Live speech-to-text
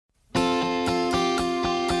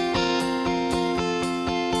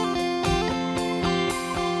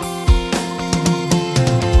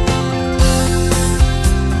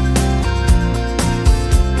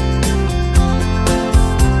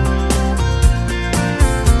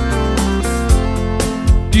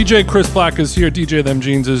DJ Chris Black is here. DJ Them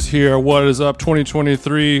Jeans is here. What is up,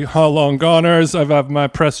 2023? How long goners? I have my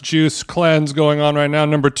pressed juice cleanse going on right now.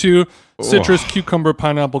 Number 2, citrus, cucumber,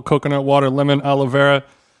 pineapple, coconut water, lemon, aloe vera.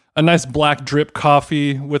 A nice black drip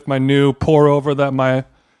coffee with my new pour over that my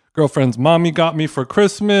girlfriend's mommy got me for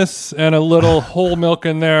Christmas, and a little whole milk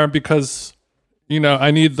in there because, you know, I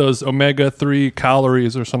need those omega-3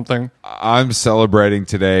 calories or something. I'm celebrating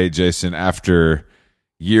today, Jason, after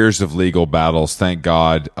years of legal battles. Thank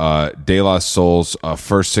God, De La Soul's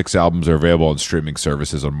first 6 albums are available on streaming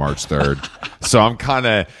services on March 3rd. So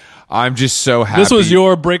I'm just so happy. This was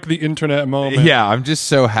your break the internet moment. Yeah, I'm just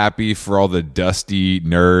so happy for all the dusty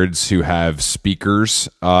nerds who have speakers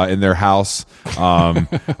in their house.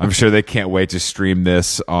 I'm sure they can't wait to stream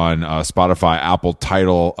this on Spotify, Apple,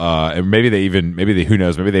 Tidal, and maybe who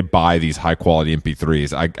knows, maybe they buy these high quality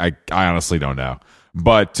MP3s. I honestly don't know.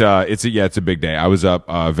 But it's a big day. I was up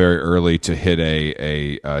very early to hit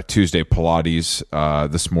a Tuesday Pilates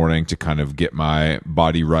this morning to kind of get my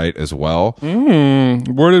body right as well.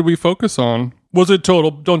 Where did we focus on? Was it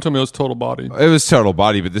total? Don't tell me it was total body. It was total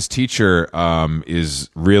body, but this teacher is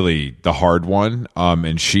really the hard one,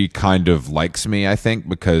 and she kind of likes me, I think,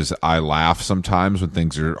 because I laugh sometimes when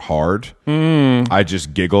things are hard. I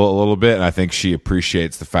just giggle a little bit, and I think she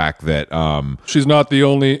appreciates the fact that she's not the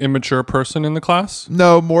only immature person in the class.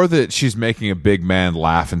 No, more that she's making a big man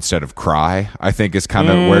laugh instead of cry, I think, is kind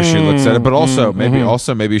of where she looks at it. But also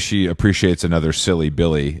maybe she appreciates another silly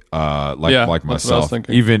Billy like myself,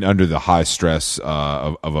 even under the high stress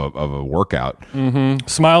of a workout.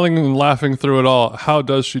 Smiling and laughing through it all. How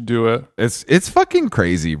does she do it? It's fucking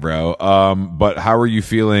crazy, bro. But how are you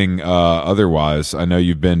feeling otherwise? I know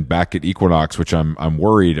you've been back at Equinox, which I'm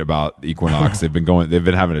worried about Equinox. They've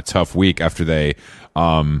been having a tough week after they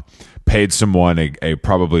paid someone a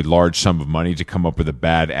probably large sum of money to come up with a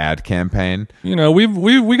bad ad campaign. You know,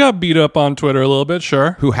 we got beat up on Twitter a little bit,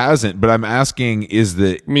 sure. Who hasn't? But I'm asking,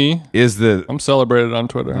 I'm celebrated on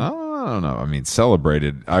Twitter. I don't know. I mean,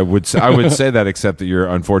 celebrated. I would say that, except that you're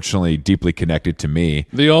unfortunately deeply connected to me.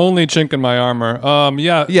 The only chink in my armor.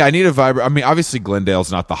 Yeah. I need a vibe. I mean, obviously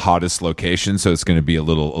Glendale's not the hottest location, so it's going to be a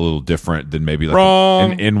little different than maybe like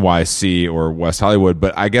an NYC or West Hollywood.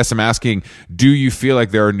 But I guess I'm asking, do you feel like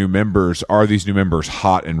there are new members? Are these new members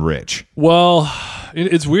hot and rich? Well,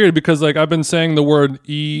 it's weird because like I've been saying the word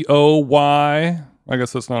EOY. I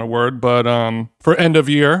guess that's not a word, but for end of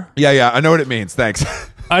year. Yeah, I know what it means. Thanks.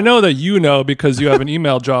 I know that you know because you have an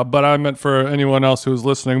email job, but I meant for anyone else who's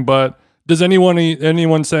listening. But does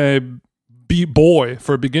anyone say boy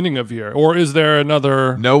for beginning of year? Or is there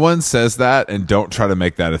another? No one says that, and don't try to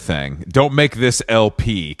make that a thing. Don't make this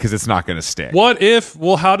LP because it's not going to stick.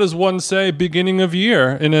 How does one say beginning of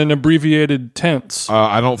year in an abbreviated tense?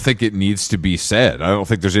 I don't think it needs to be said. I don't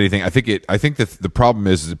think there's anything. I think that the problem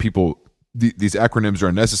is that these acronyms are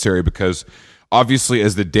unnecessary because obviously,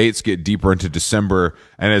 as the dates get deeper into December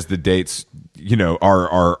and as the dates,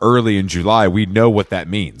 are early in July, we know what that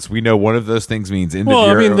means. We know one of those things means end of year.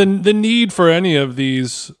 Well, I mean, the need for any of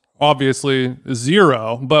these obviously is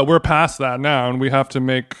zero, but we're past that now, and we have to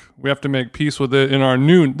make peace with it in our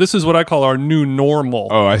new. This is what I call our new normal.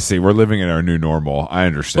 Oh, I see. We're living in our new normal. I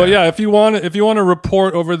understand. But yeah, if you want to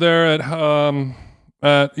report over there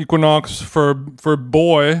at Equinox for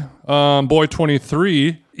Boy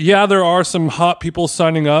 23. Yeah, there are some hot people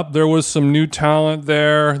signing up. There was some new talent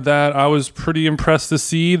there that I was pretty impressed to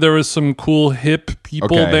see. There was some cool hip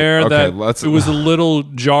people there that it was a little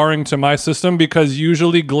jarring to my system because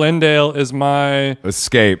usually Glendale is my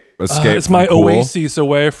escape. It's my oasis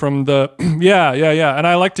away from the yeah. And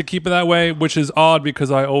I like to keep it that way, which is odd because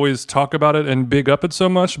I always talk about it and big up it so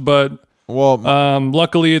much, but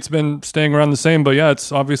luckily it's been staying around the same. But yeah,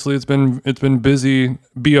 it's been busy.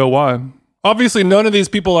 BOY. Obviously, none of these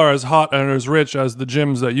people are as hot and as rich as the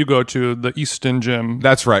gyms that you go to, the Easton gym.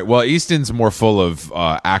 That's right. Well, Easton's more full of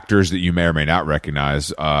actors that you may or may not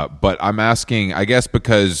recognize. But I'm asking, I guess,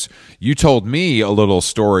 because you told me a little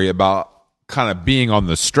story about kind of being on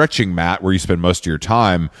the stretching mat where you spend most of your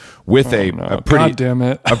time with a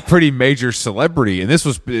pretty major celebrity. And this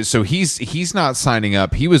was so he's not signing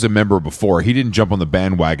up. He was a member before. He didn't jump on the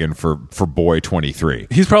bandwagon for Boy 23.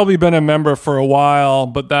 He's probably been a member for a while,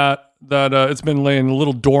 but that it's been laying a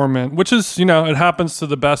little dormant, which is, it happens to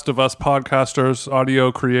the best of us podcasters,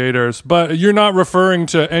 audio creators. But you're not referring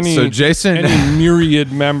to any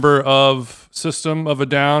myriad member of System of a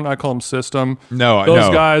Down. I call them System. No, those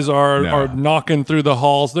no. guys are No. knocking through the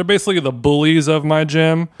halls. They're basically the bullies of my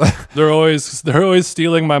gym. They're always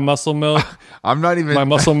stealing my muscle milk, I'm not even my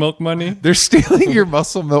muscle milk money. They're stealing your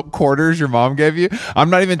muscle milk quarters your mom gave you. I'm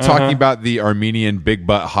not even talking about the Armenian big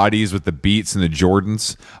butt hotties with the Beats and the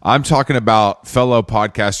Jordans. I'm talking about fellow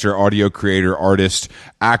podcaster, audio creator, artist,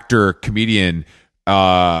 actor, comedian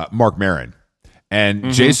Mark Maron.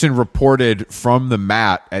 And Jason reported from the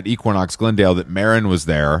mat at Equinox Glendale that Maron was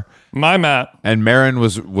there. My Matt. And Maron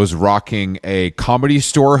was rocking a Comedy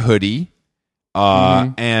Store hoodie.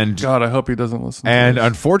 And God, I hope he doesn't listen. and to this.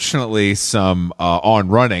 unfortunately some on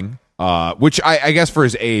running, which I guess for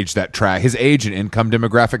his age his age and income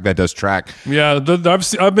demographic that does track. Yeah,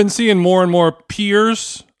 I've been seeing more and more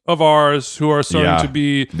peers of ours who are starting Yeah. to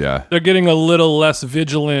be. Yeah. They're getting a little less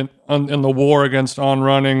vigilant in the war against on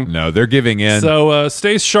running. No, they're giving in. So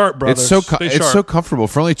stay sharp, brother. It's so comfortable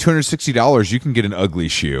for only $260. You can get an ugly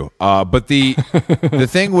shoe. But the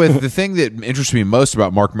thing that interests me most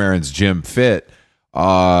about Mark Maron's gym fit,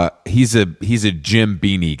 he's a gym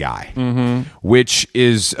beanie guy, which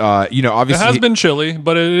is It obviously has been chilly,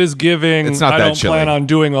 but it is giving. It's not I that don't chilly. plan on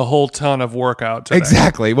doing a whole ton of workout today.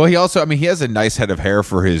 Exactly. Well, he also, he has a nice head of hair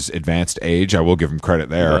for his advanced age. I will give him credit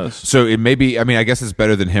there. He does. So it may be, I guess it's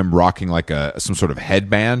better than him rocking like some sort of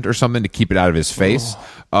headband or something to keep it out of his face.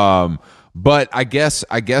 But I guess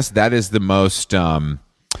that is the most,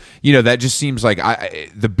 that just seems like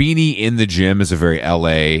the beanie in the gym is a very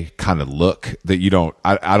LA kind of look that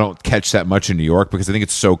I don't catch that much in New York because I think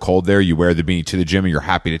it's so cold there. You wear the beanie to the gym and you're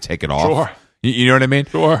happy to take it off. Sure. You know what I mean?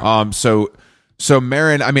 Sure. So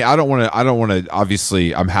Maron, I don't want to,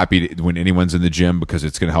 obviously I'm happy when anyone's in the gym because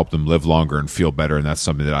it's going to help them live longer and feel better. And that's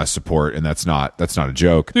something that I support. And that's not a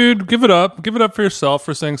joke. Dude, give it up. Give it up for yourself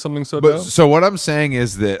for saying something so dope. So what I'm saying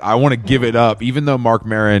is that I want to give it up, even though Mark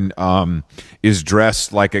Maron is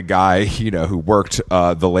dressed like a guy, who worked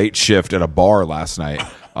the late shift at a bar last night.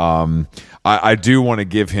 I do want to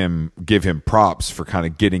give him props for kind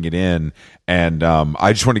of getting it in, and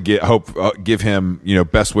I just want to give him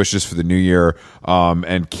best wishes for the new year,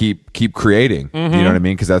 and keep creating. You know what I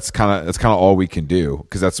mean? Because that's kind of all we can do.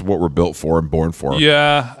 Because that's what we're built for and born for.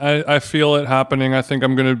 Yeah, I feel it happening. I think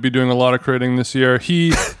I'm going to be doing a lot of creating this year.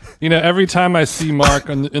 He, every time I see Mark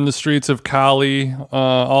in the streets of Cali,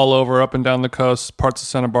 all over, up and down the coast, parts of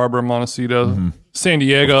Santa Barbara, Montecito, San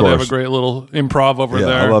Diego, they have a great little improv over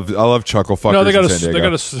there. I love chuckle fuckers. No, they got in San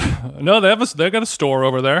Diego. they got a store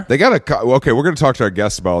over there. They got okay. We're going to talk to our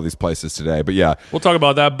guests about all these places today, but yeah, We'll talk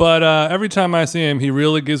about that. But every time I see him, he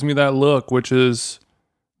really gives me that look, which is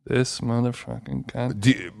this motherfucking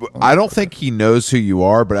guy. I don't think he knows who you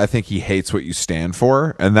are, but I think he hates what you stand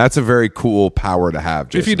for, and that's a very cool power to have,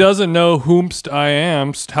 Jason. If he doesn't know whomst I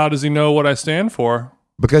am, how does he know what I stand for?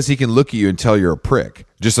 Because he can look at you and tell you're a prick,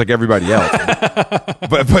 just like everybody else.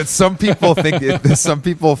 but some people some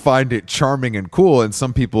people find it charming and cool, and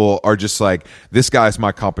some people are just like, this guy's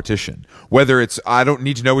my competition. Whether it's, I don't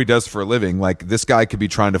need to know what he does for a living. Like, this guy could be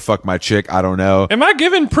trying to fuck my chick. I don't know. Am I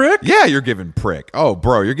giving prick? Yeah, you're giving prick. Oh,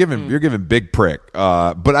 bro, you're giving big prick.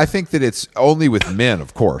 But I think that it's only with men,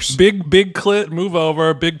 of course. Big clit, move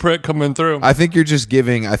over, big prick coming through. I think you're just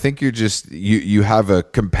you have a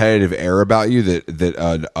competitive air about you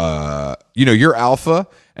that you're alpha,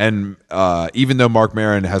 and even though Mark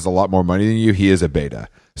Maron has a lot more money than you, he is a beta.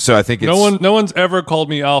 So I think no one's ever called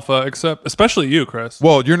me alpha especially you, Chris.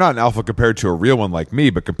 Well, you're not an alpha compared to a real one like me,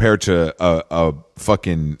 but compared to a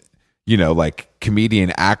fucking like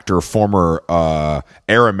comedian, actor, former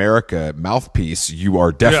Air America mouthpiece, you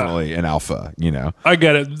are definitely an alpha. I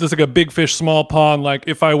get it. There's like a big fish, small pond. Like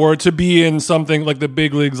if I were to be in something like the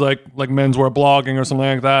big leagues, like menswear blogging or something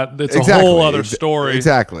like that, it's a whole other story.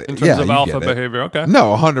 Exactly. In terms of you alpha get it. behavior. Okay.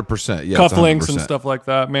 No, 100%. Yeah, Cufflinks and 100%. stuff like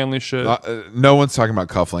that. Manly shit. No one's talking about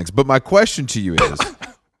cufflinks. But my question to you is,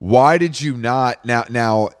 why did you not?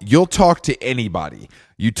 Now you'll talk to anybody.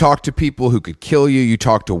 You talk to people who could kill you. You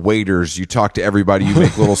talk to waiters. You talk to everybody. You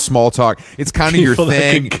make little small talk. It's kind of your People that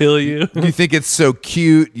thing. could kill you. You think it's so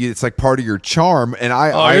cute. It's like part of your charm. And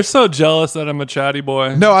You're so jealous that I'm a chatty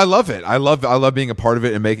boy. No, I love it. I love being a part of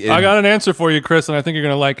it and make it. I got an answer for you, Chris, and I think you're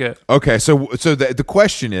gonna like it. Okay, so the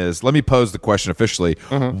question is, let me pose the question officially.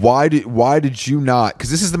 Why did you not?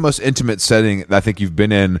 Because this is the most intimate setting that I think you've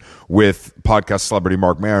been in with podcast celebrity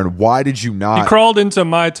Mark Maron. Why did you not? He crawled into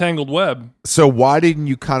my tangled web. So why didn't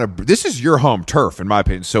you kind of? This is your home turf, in my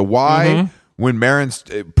opinion. So why, when Maron's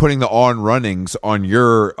putting the on runnings on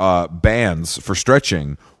your bands for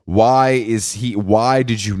stretching, why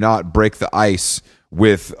did you not break the ice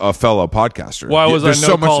with a fellow podcaster. Why was There's I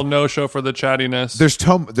so much- no show for the chattiness?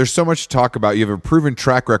 There's so much to talk about. You have a proven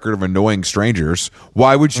track record of annoying strangers.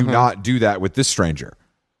 Why would you not do that with this stranger?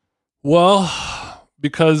 Well,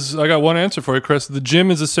 because I got one answer for you, Chris. The gym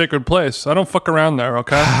is a sacred place. I don't fuck around there,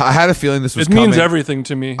 okay? I had a feeling this was It coming. means everything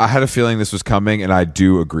to me. I had a feeling this was coming, and I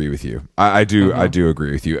do agree with you. I do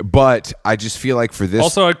agree with you. But I just feel like for this,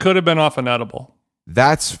 Also, I could have been off an edible.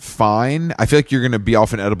 that's fine. I feel like you're going to be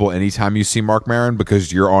off an edible anytime you see Mark Maron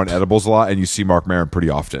because you're on edibles a lot and you see Mark Maron pretty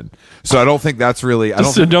often. So I don't think that's really.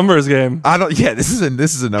 It's a numbers game. I don't. Yeah, this is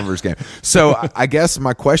a numbers game. So I guess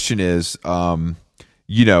my question is,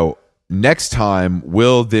 next time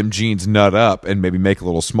will them jeans nut up and maybe make a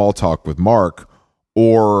little small talk with Mark,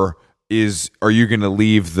 or are you going to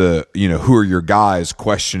leave the who are your guys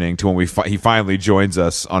questioning to when he finally joins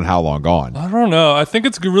us on How Long Gone? I don't know. I think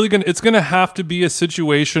it's gonna have to be a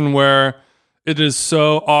situation where it is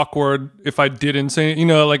so awkward if I didn't say,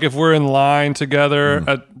 like if we're in line together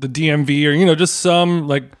at the DMV or just some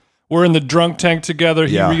like we're in the drunk tank together.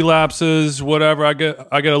 He relapses, whatever. I get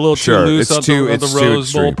a little too loose at the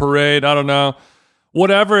Rose Bowl parade. I don't know.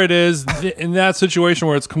 Whatever it is, in that situation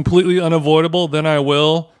where it's completely unavoidable, then I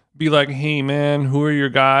will be like, hey man, who are your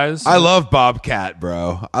guys? I love Bobcat,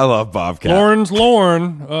 bro. I love Bobcat. Lauren's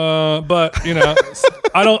Lauren, but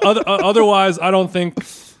I don't. Otherwise, I don't think.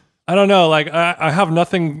 I don't know. Like I have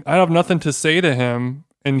nothing. I have nothing to say to him,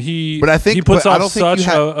 and he. But I think he puts I off don't think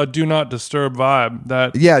such a do not disturb vibe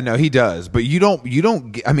that. Yeah, no, he does. But you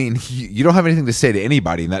don't. I mean, you don't have anything to say to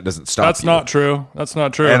anybody, and that doesn't stop. That's not true. That's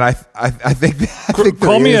not true. And I think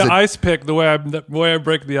call me an ice pick the way I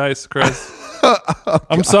break the ice, Chris.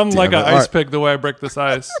 I'm something like an ice pick the way I break this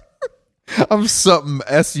ice. I'm something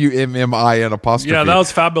SUMMIN apostrophe. Yeah, that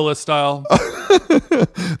was Fabulous style.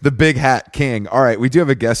 The Big Hat King. All right, we do have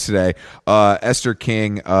a guest today, Esther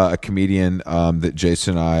King, a comedian that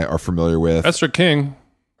Jason and I are familiar with. Esther King.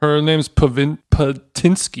 Her name's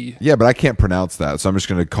Patinsky. Yeah, but I can't pronounce that, so I'm just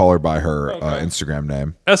going to call her by her Instagram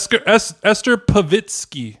name. Esther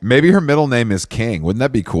Pavitsky. Maybe her middle name is King. Wouldn't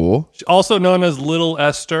that be cool? Also known as Little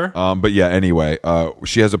Esther. But yeah, anyway,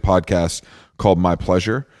 she has a podcast called My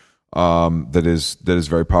Pleasure that is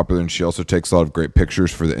very popular, and she also takes a lot of great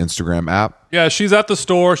pictures for the Instagram app. Yeah, she's at the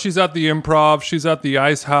store, she's at the Improv, she's at the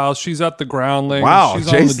Ice House, she's at the Groundling. Wow,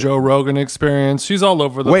 she's on the Joe Rogan Experience. She's all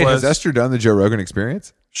over the place. Wait, has Esther done the Joe Rogan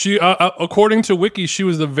Experience? She, according to Wiki, she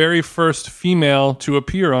was the very first female to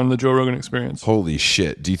appear on the Joe Rogan Experience. Holy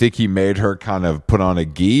shit! Do you think he made her kind of put on a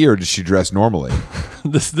gi, or did she dress normally?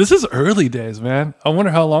 This is early days, man. I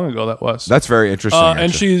wonder how long ago that was. That's very interesting.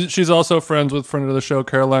 And she's also friends with friend of the show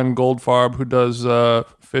Caroline Goldfarb, who does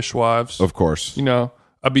Fishwives. Of course,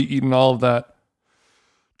 I'd be eating all of that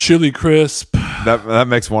chili crisp. That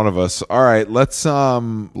makes one of us. All right, let's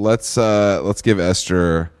give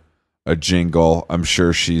Esther a jingle. I'm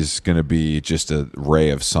sure she's going to be just a ray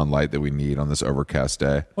of sunlight that we need on this overcast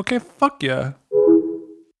day. Okay, fuck yeah.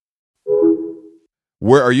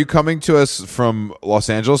 Where are you coming to us from? Los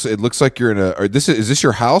Angeles? It looks like you're in is this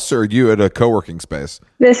your house, or are you at a co-working space?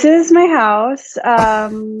 This is my house.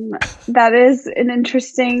 That is an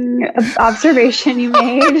interesting observation you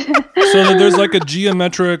made. So there's like a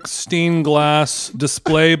geometric stained glass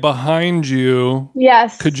display behind you.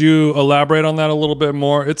 Yes. Could you elaborate on that a little bit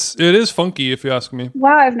more? It is funky, if you ask me.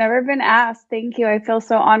 Wow, I've never been asked. Thank you. I feel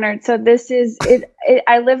so honored. So this is it.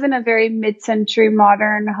 I live in a very mid-century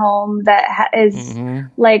modern home that is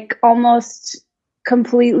like almost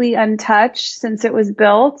completely untouched since it was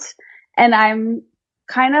built, and I'm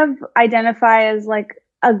kind of identify as like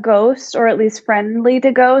a ghost, or at least friendly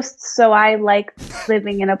to ghosts. So I like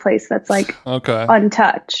living in a place that's like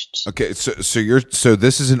untouched. Okay, so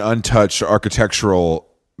this is an untouched architectural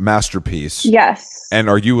masterpiece. Yes. And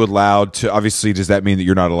are you allowed to, obviously, does that mean that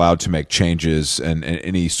you're not allowed to make changes, and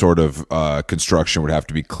any sort of construction would have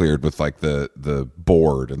to be cleared with like the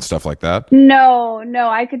board and stuff like that? No,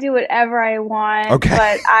 I could do whatever I want, but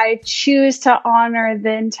I choose to honor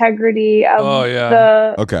the integrity of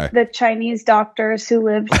the Chinese doctors who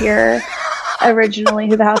lived here originally,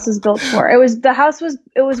 who the house was built for. It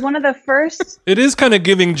was one of the first. It is kind of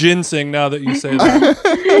giving ginseng now that you say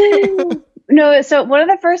that. No, so one of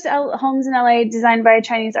the first homes in LA designed by a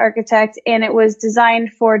Chinese architect, and it was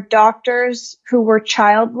designed for doctors who were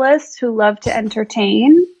childless, who loved to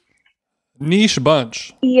entertain. Niche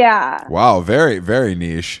bunch. Yeah. Wow, very, very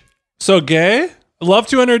niche. So gay? Love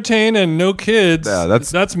to entertain and no kids. Yeah,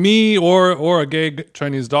 that's me or a gay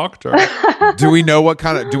Chinese doctor. Do we know what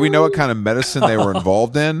kind of medicine they were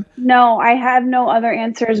involved in? No, I have no other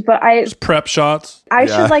answers, but Just prep shots. I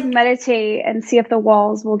should like meditate and see if the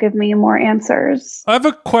walls will give me more answers. I have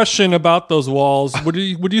a question about those walls. Would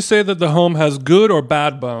you say that the home has good or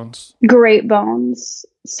bad bones? Great bones.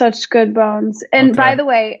 Such good bones. And Okay. by the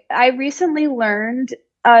way, I recently learned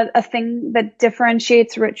a thing that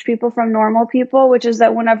differentiates rich people from normal people, which is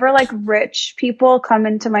that whenever like rich people come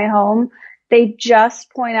into my home, they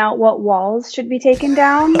just point out what walls should be taken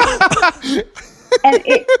down. And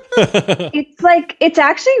it's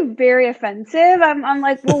actually very offensive. I'm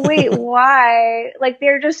like, well, wait, why? Like,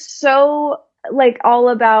 they're just so like all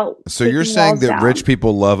about. So you're taking saying walls that down. rich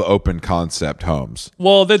people love open concept homes?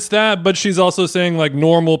 Well, that's that, but she's also saying like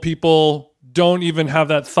normal people don't even have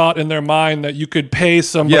that thought in their mind that you could pay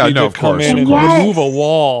somebody to of come course, in of and course. remove a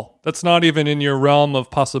wall. That's not even in your realm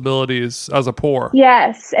of possibilities as a poor.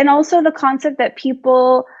 Yes, and also the concept that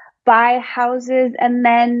people buy houses and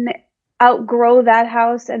then outgrow that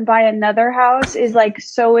house and buy another house is like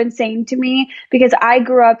so insane to me, because I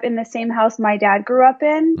grew up in the same house my dad grew up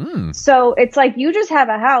in. So it's like you just have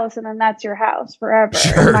a house and then that's your house forever.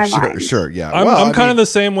 in my mind. Sure, yeah. I'm kind of the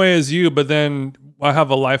same way as you, but then I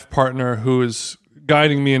have a life partner who is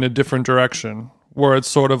guiding me in a different direction, where it's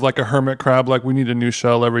sort of like a hermit crab, like we need a new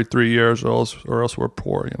shell every 3 years or else we're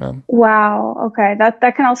poor, you know? Wow. Okay.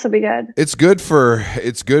 That can also be good. It's good for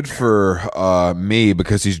me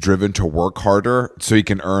because he's driven to work harder so he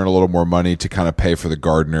can earn a little more money to kind of pay for the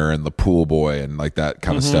gardener and the pool boy and like that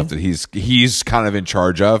kind of stuff that he's kind of in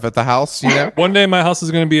charge of at the house, you know? One day my house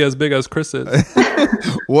is going to be as big as Chris's.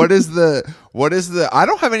 What is the I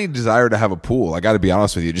don't have any desire to have a pool. I got to be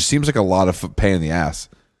honest with you. It just seems like a lot of pain in the ass.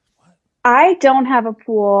 I don't have a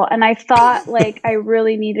pool, and I thought like I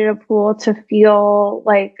really needed a pool to feel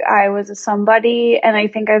like I was a somebody. And I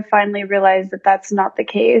think I've finally realized that that's not the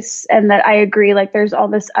case, and that I agree. Like there's all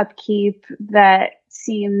this upkeep that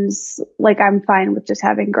seems like I'm fine with just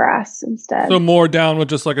having grass instead. So more down with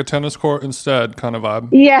just like a tennis court instead kind of vibe.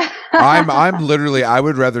 Yeah. I'm literally, I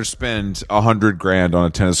would rather spend $100,000 on a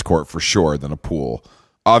tennis court for sure than a pool.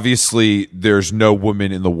 Obviously, there's no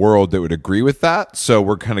woman in the world that would agree with that, so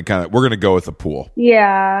we're gonna go with a pool.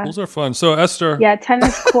 Yeah. Pools are fun. So Esther, Yeah.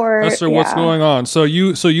 Tennis court. Esther, what's yeah. going on? So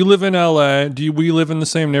you live in LA. We live in the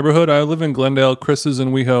same neighborhood? I live in Glendale. Chris is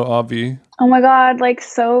in WeHo, Avi. Oh my God. Like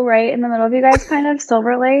so right in the middle of you guys, kind of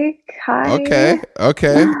Silver Lake. Hi.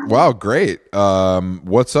 Okay. Wow, great.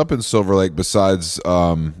 What's up in Silver Lake besides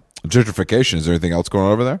gentrification? Is there anything else going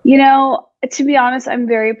on over there? You know, to be honest, I'm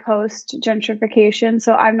very post gentrification,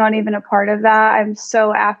 so I'm not even a part of that. I'm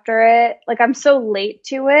so after it. Like I'm so late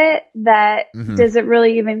to it that does it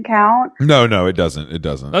really even count? No, it doesn't. It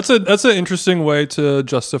doesn't. That's an interesting way to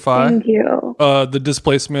justify Thank you. the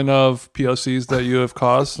displacement of POCs that you have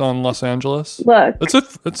caused on Los Angeles. Look,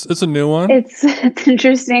 It's a new one. it's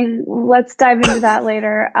interesting. Let's dive into that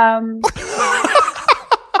later.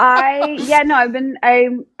 I've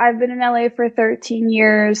been in LA for 13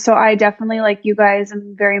 years, so I definitely, like you guys,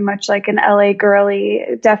 am very much like an LA girly.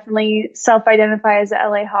 Definitely self-identify as a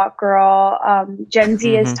LA hot girl. Gen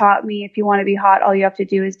Z has taught me if you want to be hot, all you have to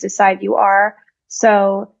do is decide you are.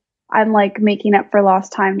 So I'm like making up for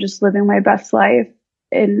lost time, just living my best life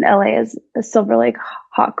in LA as a Silver Lake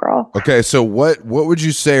hot girl. Okay, so what would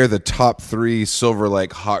you say are the top 3 Silver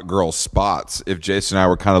Lake hot girl spots if Jason and I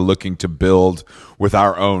were kind of looking to build with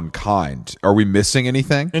our own kind? Are we missing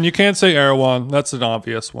anything? And you can't say Erewhon. That's an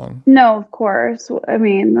obvious one. No, of course. I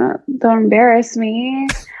mean, don't embarrass me.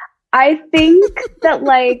 I think that,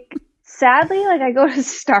 like, sadly, like, I go to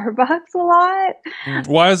Starbucks a lot.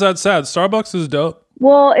 Why is that sad? Starbucks is dope.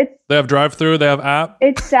 Well, They have drive-through. They have app.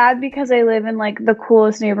 it's sad because I live in, like, the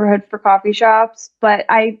coolest neighborhood for coffee shops, but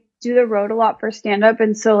I do the road a lot for stand-up,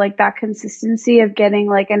 and so, like, that consistency of getting,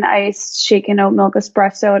 like, an iced shaken oat milk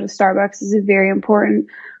espresso at a Starbucks is a very important,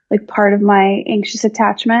 like, part of my anxious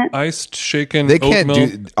attachment. Iced shaken. They oat can't milk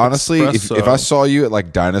do, honestly, if I espresso. saw you at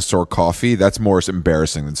like Dinosaur Coffee, that's more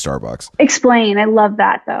embarrassing than Starbucks. Explain. I love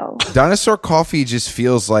that, though. Dinosaur Coffee just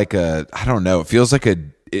feels like I don't know, it feels like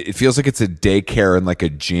it's a daycare and like a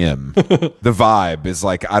gym. The vibe is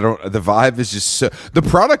like, the vibe is just so, the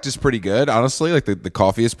product is pretty good, honestly. Like the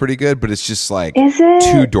coffee is pretty good, but it's just like Is it?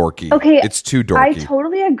 too dorky. Okay, It's too I dorky.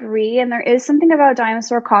 totally agree. And there is something about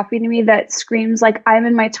Dinosaur Coffee to me that screams like I'm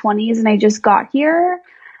in my 20s and I just got here.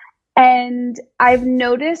 And I've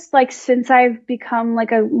noticed, like, since I've become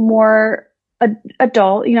like a more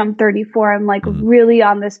adult, you know, I'm 34, I'm like really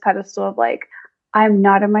on this pedestal of like, I'm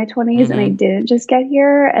not in my 20s and I didn't just get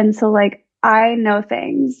here. And so, like, I know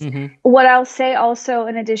things. Mm-hmm. What I'll say also,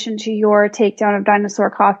 in addition to your takedown of dinosaur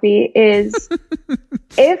coffee, is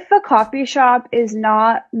if a coffee shop is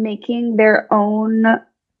not making their own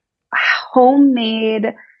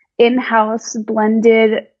homemade, in-house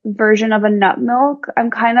blended version of a nut milk,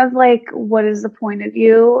 I'm kind of like, what is the point of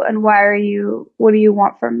you, and what do you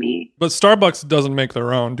want from me? But Starbucks doesn't make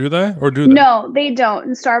their own, do they? Or do they? No, they don't.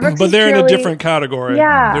 And Starbucks But is they're in a purely- different category.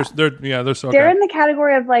 Yeah. They're okay. They're in the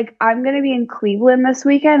category of like, I'm going to be in Cleveland this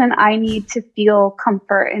weekend and I need to feel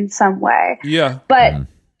comfort in some way. Yeah. But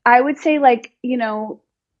I would say, like, you know,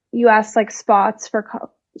 you asked like spots for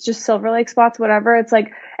just Silver Lake spots, whatever. It's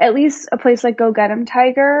like at least a place like Go Get 'em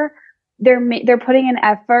Tiger. They're putting in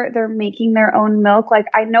effort. They're making their own milk. Like,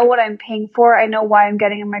 I know what I'm paying for. I know why I'm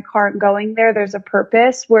getting in my car and going there. There's a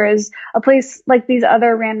purpose. Whereas a place like these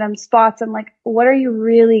other random spots, I'm like, what are you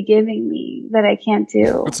really giving me that I can't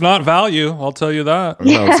do? It's not value, I'll tell you that.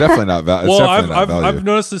 No, it's definitely not value. Well, I've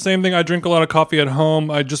noticed the same thing. I drink a lot of coffee at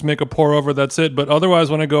home. I just make a pour over. That's it. But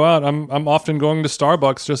otherwise, when I go out, I'm often going to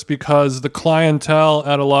Starbucks just because the clientele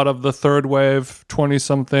at a lot of the third wave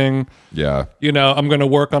 20-something. Yeah. You know, I'm going to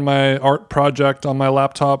work on my art project on my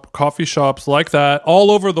laptop. Coffee shops like that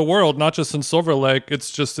all over the world, not just in Silver Lake.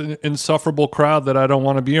 It's just an insufferable crowd that I don't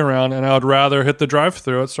want to be around, and I would rather hit the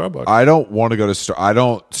drive-thru at Starbucks. I don't want to go to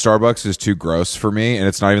Starbucks is too gross for me, and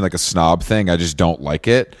it's not even like a snob thing. I just don't like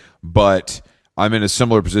it. But I'm in a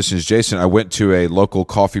similar position as Jason. I went to a local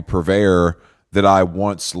coffee purveyor that I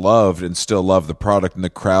once loved and still love the product, and the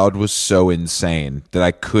crowd was so insane that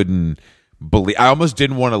I couldn't believe. I almost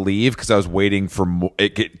didn't want to leave because I was waiting for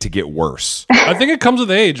it to get worse. I think it comes with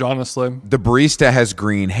age, honestly. The barista has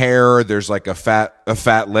green hair. There's like a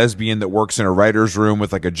fat lesbian that works in a writer's room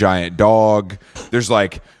with like a giant dog. There's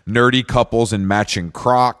like nerdy couples in matching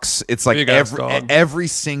Crocs. It's like every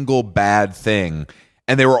single bad thing.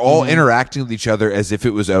 And they were all interacting with each other as if it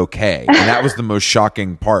was okay. And that was the most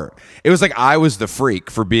shocking part. It was like I was the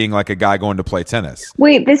freak for being like a guy going to play tennis.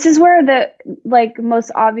 Wait, this is where the like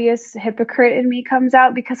most obvious hypocrite in me comes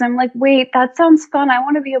out, because I'm like, wait, that sounds fun. I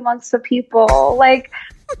want to be amongst the people. Like,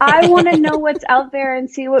 I want to know what's out there and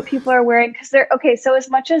see what people are wearing. Because they're okay. So as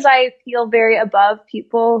much as I feel very above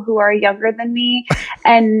people who are younger than me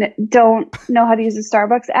and don't know how to use the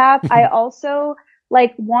Starbucks app, I also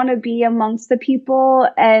like want to be amongst the people.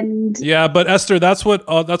 And yeah, but Esther, that's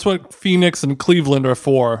what Phoenix and Cleveland are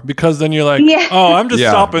for, because then you're like, Yeah. oh, I'm just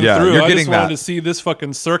stopping through. You're I getting just wanted that. to see this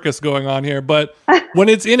fucking circus going on here. But when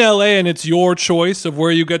it's in LA and it's your choice of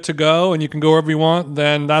where you get to go and you can go wherever you want,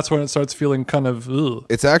 then that's when it starts feeling kind of ugh.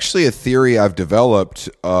 It's actually a theory I've developed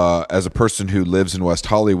as a person who lives in West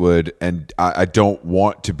Hollywood, and I don't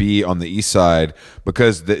want to be on the East Side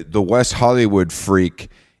because the West Hollywood freak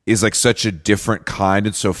is like such a different kind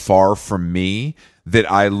and so far from me that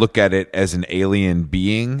I look at it as an alien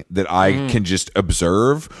being that I can just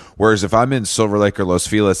observe. Whereas if I'm in Silver Lake or Los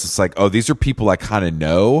Feliz, it's like, oh, these are people I kind of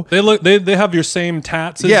know. They have your same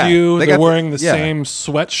tats as Yeah, you. they They're got wearing the yeah. same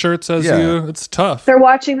sweatshirts as Yeah. you. It's tough. they're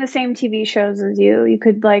watching the same TV shows as you. You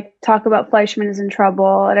could like talk about Fleischman is in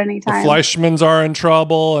trouble at any The time. Fleischmans are in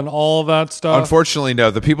trouble and all of that stuff. Unfortunately,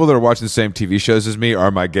 no. The people that are watching the same TV shows as me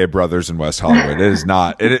are my gay brothers in West Hollywood. It is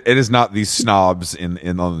not. It is not these snobs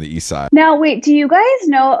in on the East Side. Now, wait, do you guys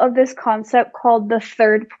know of this concept called the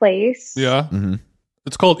third place? Yeah.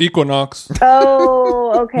 It's called Equinox.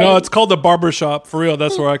 Oh, okay. No, it's called the barbershop. For real,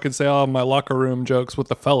 that's where I could say all of my locker room jokes with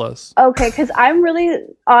the fellas. Okay, because I'm really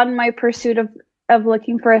on my pursuit of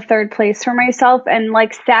looking for a third place for myself. And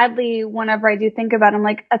like, sadly, whenever I do think about it, I'm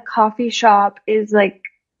like, a coffee shop is like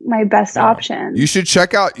my best option. You should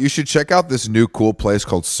check out this new cool place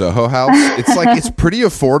called Soho House. It's like it's pretty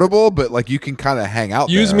affordable, but like you can kind of hang out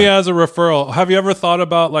Use there. me as a referral. Have you ever thought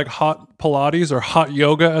about like hot Pilates or hot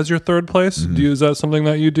yoga as your third place? Is that something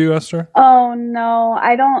that you do, Esther? Oh no,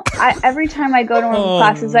 I don't. Every time I go to one of the Oh,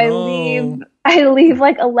 classes, no. I leave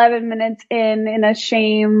like 11 minutes in a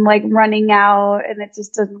shame, like running out, and it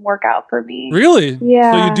just doesn't work out for me. Really?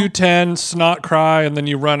 Yeah. So you do 10, snot cry, and then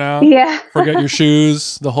you run out, Yeah. forget your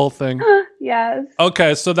shoes, the whole thing. Yes.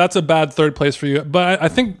 Okay, so that's a bad third place for you. But I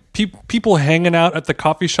think people hanging out at the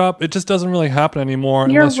coffee shop, it just doesn't really happen anymore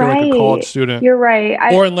You're unless you're right. like a college student. You're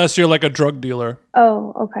right. Or unless you're like a drug dealer.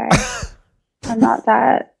 Oh, okay. I'm not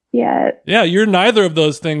that yet. Yeah, you're neither of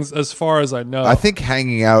those things as far as I know. I think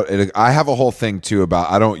hanging out. I have a whole thing too about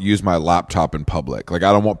I don't use my laptop in public. Like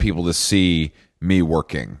I don't want people to see me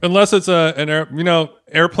working. Unless it's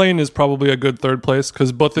airplane is probably a good third place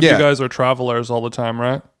because both of you Yeah. guys are travelers all the time,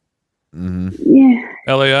 right? Yeah.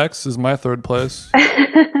 LAX is my third place.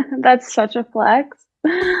 That's such a flex.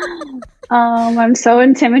 I'm so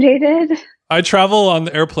intimidated. I travel on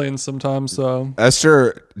the airplanes sometimes, so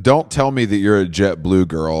Esther, don't tell me that you're a JetBlue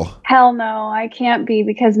girl. Hell no, I can't be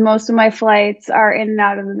because most of my flights are in and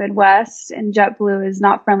out of the Midwest, and JetBlue is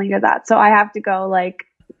not friendly to that. So I have to go like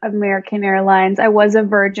American Airlines. I was a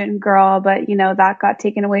Virgin girl, but that got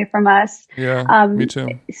taken away from us. yeah, me too.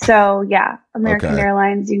 So yeah, American Okay.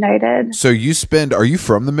 Airlines, United. So are you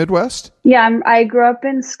from the Midwest? Yeah, I grew up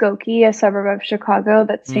in Skokie, a suburb of Chicago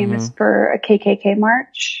that's famous for a KKK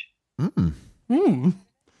march.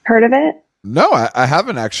 Heard of it? No, I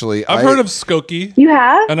haven't actually. I've heard of Skokie, You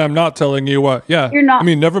have? and I'm not telling you what. Yeah, You're not- I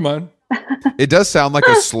mean, never mind. It does sound like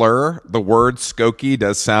a slur. The word Skokie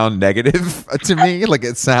does sound negative to me. Like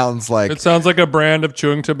it sounds like It sounds like a brand of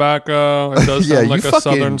chewing tobacco. It does Yeah, sound you like a fucking-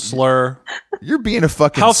 southern slur. you're being a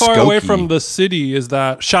fucking How far away Skokie. from the city is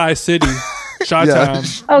that? Shy City, Shy Yeah. Town.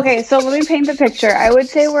 Okay, so let me paint the picture. I would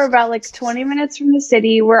say we're about like 20 minutes from the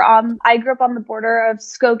city. I grew up on the border of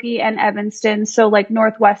Skokie and Evanston. So like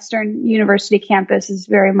Northwestern University campus is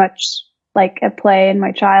very much like at play in my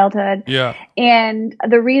childhood. Yeah. And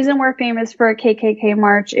the reason we're famous for a KKK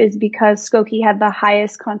march is because Skokie had the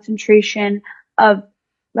highest concentration of,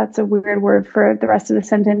 that's a weird word for the rest of the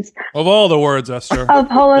sentence, Of all the words, Esther. of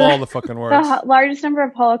all the fucking words. the largest number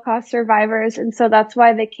of Holocaust survivors. And so that's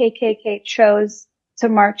why the KKK chose to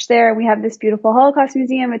march there. And we have this beautiful Holocaust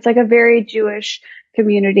museum. It's like a very Jewish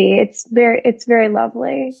community. It's very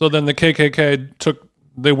lovely. So then the KKK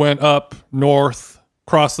they went up north,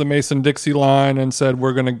 crossed the Mason-Dixie line, and said,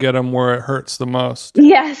 "We're going to get them where it hurts the most."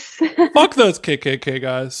 Yes. Fuck those KKK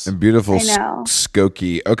guys. And beautiful I know.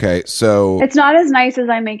 Skokie. Okay, so It's not as nice as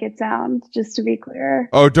I make it sound, just to be clear.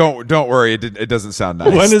 don't worry. It doesn't sound nice.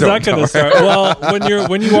 When is that Don't going to worry. start? Well,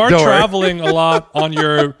 when you are Don't worry. traveling a lot on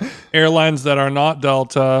your airlines that are not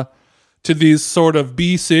Delta to these sort of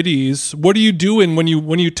B cities, what are you doing when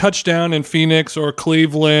you touch down in Phoenix or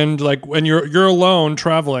Cleveland? Like when you're alone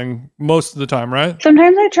traveling most of the time, right?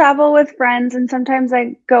 Sometimes I travel with friends and sometimes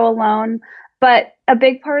I go alone. But a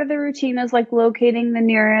big part of the routine is like locating the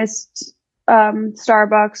nearest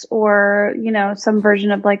Starbucks or, some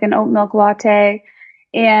version of like an oat milk latte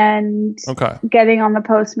and Okay, getting on the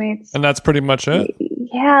Postmates. and that's pretty much it.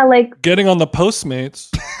 Yeah, like, Getting on the Postmates.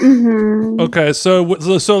 mhm. Okay,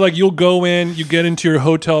 so like you'll go in, you get into your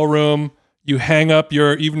hotel room, you hang up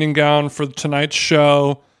your evening gown for tonight's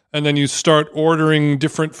show, and then you start ordering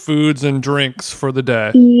different foods and drinks for the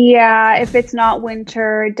day. Yeah, if it's not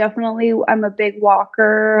winter, definitely I'm a big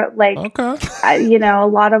walker. Like, Okay. a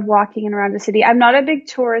lot of walking around the city. I'm not a big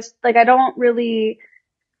tourist. Like, I don't really.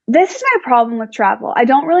 This is my problem with travel. I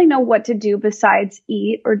don't really know what to do besides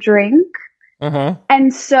eat or drink. Uh-huh.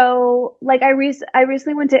 And so, like, I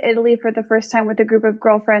recently went to Italy for the first time with a group of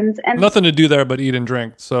girlfriends, and Nothing to do there but eat and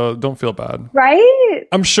drink, so don't feel bad. right?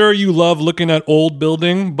 I'm sure you love looking at old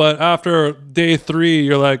building, but after day 3,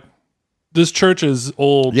 you're like, this church is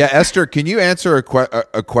old. Yeah, Esther, can you answer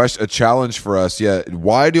a challenge for us? Yeah,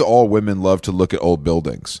 why do all women love to look at old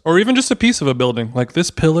buildings? Or even just a piece of a building. Like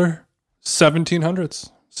this pillar,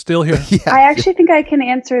 1700s, still here. I actually think I can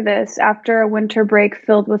answer this after a winter break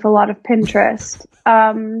filled with a lot of Pinterest.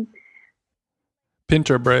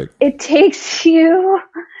 Pinter break. It takes you.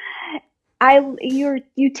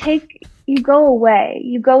 You go away.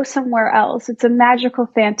 You go somewhere else. It's a magical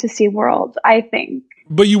fantasy world, I think.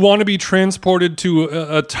 But you want to be transported to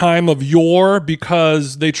a time of yore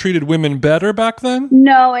because they treated women better back then?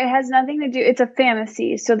 No, it has nothing to do. It's a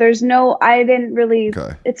fantasy. So I didn't really,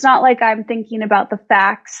 Okay. It's not like I'm thinking about the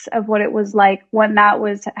facts of what it was like when that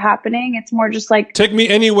was happening. It's more just like, Take me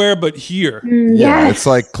anywhere but here. Yeah, yes. it's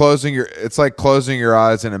like closing your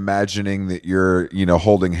eyes and imagining that you're,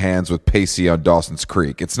 holding hands with Pacey on Dawson's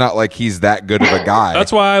Creek. It's not like he's that good of a guy.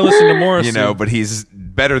 That's why I listen to Morrissey. but he's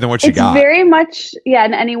better than what you It's got. very much,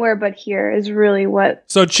 and anywhere but here is really what.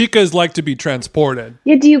 So chicas like to be transported.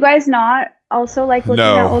 Yeah, do you guys not also like looking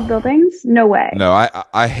No. at old buildings? No way. No,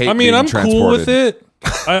 I hate. I mean, being I'm cool with transported. it.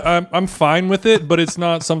 I'm fine with it, but it's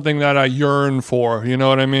not something that I yearn for. You know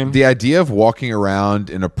what I mean? The idea of walking around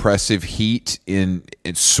in oppressive heat, in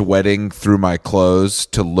sweating through my clothes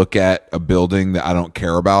to look at a building that I don't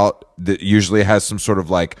care about, that usually has some sort of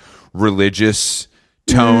like religious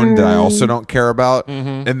tone that I also don't care about,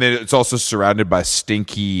 and then it's also surrounded by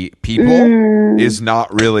stinky people, is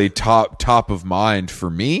not really top of mind for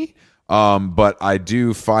me. But I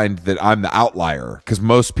do find that I'm the outlier because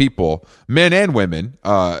most people, men and women,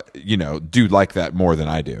 do like that more than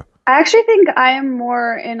I do. I actually think I am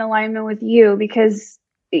more in alignment with you because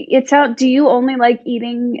it's out. Do you only like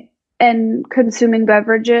eating and consuming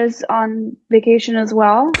beverages on vacation as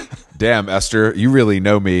well. Damn, Esther, you really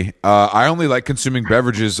know me. I only like consuming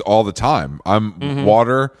beverages all the time. I'm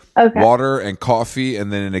water and coffee,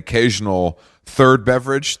 and then an occasional third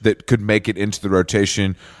beverage that could make it into the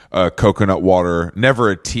rotation. Coconut water, never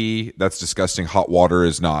a tea. That's disgusting. Hot water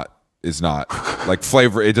is not like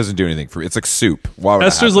flavor. It doesn't do anything for me. It's like soup. Why would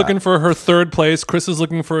Esther's I have looking that? for her third place. Chris is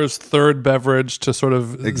looking for his third beverage to sort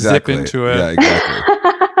of zip into it. Yeah, exactly.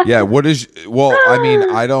 Yeah, what is I mean,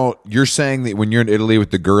 I don't you're saying that when you're in Italy with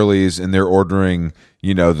the girlies and they're ordering,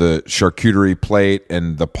 the charcuterie plate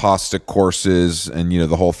and the pasta courses and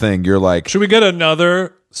the whole thing, you're like, Should we get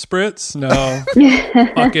another spritz? No.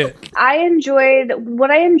 Fuck it. What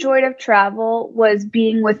I enjoyed of travel was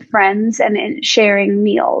being with friends and sharing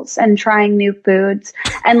meals and trying new foods.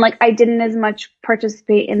 And like, I didn't as much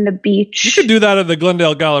participate in the beach. You could do that at the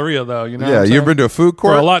Glendale Galleria, though. yeah, you've been to a food for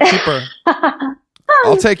court? a lot cheaper.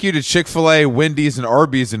 I'll take you to Chick-fil-A, Wendy's, and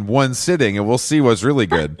Arby's in one sitting, and we'll see what's really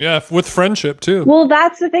good. Yeah, with friendship, too. Well,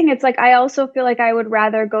 that's the thing. It's like, I also feel like I would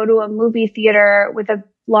rather go to a movie theater with a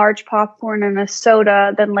large popcorn and a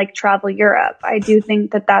soda than like travel Europe. I do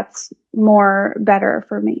think that that's more better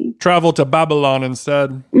for me. Travel to Babylon instead.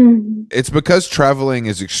 Mm-hmm. It's because traveling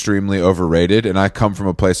is extremely overrated, and I come from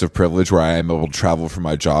a place of privilege where I am able to travel for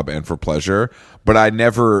my job and for pleasure, but I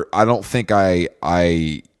don't think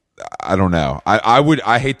I don't know.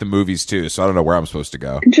 I hate the movies too, so I don't know where I'm supposed to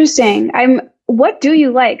go. Interesting. What do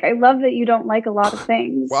you like? I love that you don't like a lot of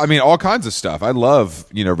things. Well, I mean, all kinds of stuff. I love,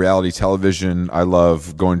 reality television. I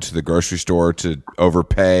love going to the grocery store to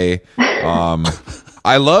overpay.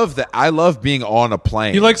 I love being on a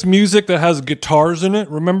plane. He likes music that has guitars in it.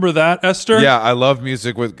 Remember that, Esther? Yeah, I love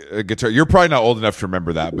music with guitar. You're probably not old enough to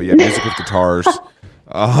remember that, but yeah, music with guitars.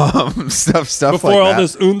 Stuff Before like all that.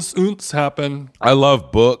 this oonce happened. I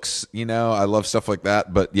love books, I love stuff like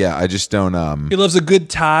that, but yeah, I just don't He loves a good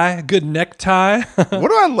tie, a good necktie. what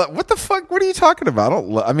do I love? What the fuck? What are you talking about?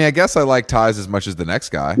 I mean, I guess I like ties as much as the next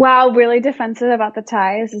guy. Wow, really defensive about the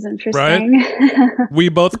ties is interesting. We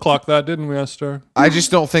both clocked that, didn't we, Esther? I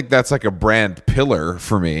just don't think that's like a brand pillar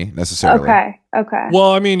for me necessarily. Okay.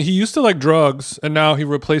 Well, I mean, he used to like drugs, and now he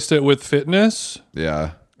replaced it with fitness.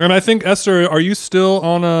 Yeah. And I think, Esther, are you still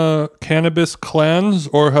on a cannabis cleanse,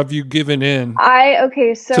 or have you given in So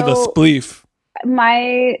to the spleef?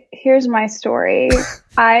 Here's my story.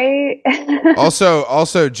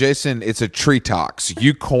 Also, Jason, it's a tree-tox.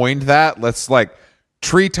 You coined that.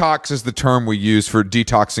 Tree-tox is the term we use for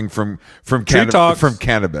detoxing from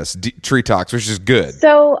cannabis. Tree-tox, which is good.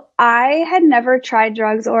 So I had never tried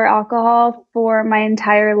drugs or alcohol for my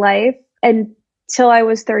entire life, until I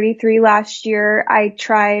was 33 last year. I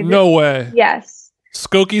tried. No way. Yes.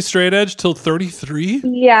 Skokie straight edge till 33?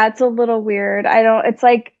 Yeah, it's a little weird. It's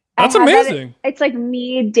like That's amazing. It's like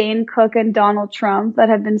me, Dane Cook, and Donald Trump that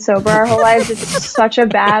have been sober our whole lives. It's such a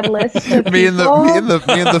bad list of me and people.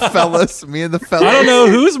 the fellas. I don't know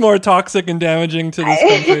who's more toxic and damaging to this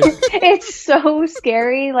country. It's so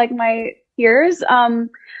scary, like my peers.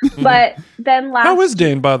 But then How is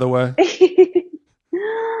Dane, by the way?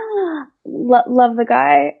 Love the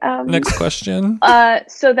guy. Next question.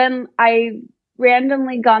 So then I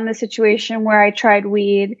randomly got in the situation where I tried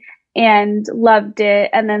weed and loved it,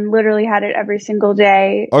 and then literally had it every single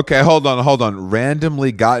day. Okay, hold on.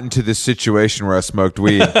 Randomly got into this situation where I smoked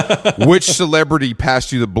weed. Which celebrity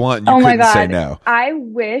passed you the blunt and you couldn't say no? I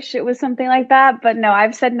wish it was something like that, but no,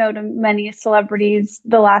 I've said no to many celebrities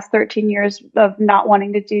the last 13 years of not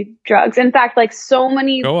wanting to do drugs. In fact, like so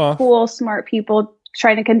many cool, smart people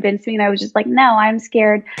trying to convince me, and I was just like, no, I'm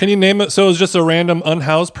scared. Can you name it? So it was just a random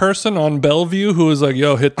unhoused person on Bellevue who was like,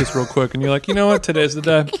 yo, hit this real quick. And you're like, you know what? Today's the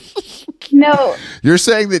day. No. You're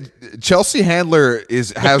saying that Chelsea Handler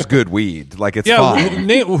has good weed. Like, it's fine.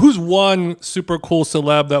 Who's one super cool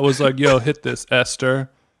celeb that was like, yo, hit this, Esther?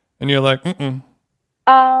 And you're like,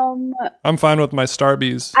 I'm fine with my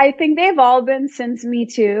Starbies. I think they've all been since Me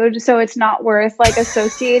Too, so it's not worth like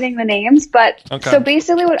associating the names. But So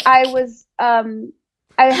basically what I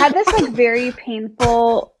had this like very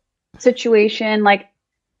painful situation. Like,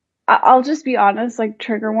 I'll just be honest, like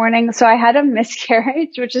trigger warning. So I had a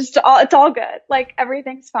miscarriage, which is it's all good. Like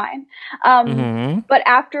everything's fine. But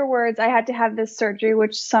afterwards I had to have this surgery,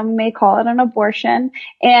 which some may call it an abortion.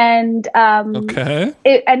 And,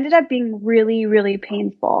 it ended up being really, really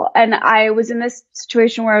painful. And I was in this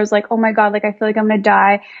situation where I was like, oh my God, like I feel like I'm going to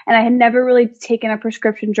die. And I had never really taken a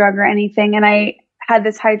prescription drug or anything. And I had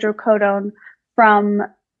this hydrocodone from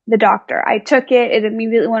the doctor. I took it. It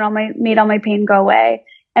immediately made all my pain go away.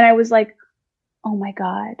 And I was like, oh my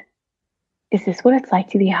God, is this what it's like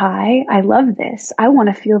to be high? I love this. I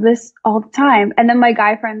want to feel this all the time. And then my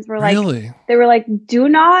guy friends were like, Really? they were like, do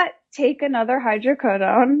not take another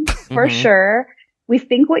hydrocodone for sure. We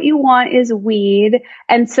think what you want is weed.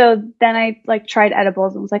 And so then I like tried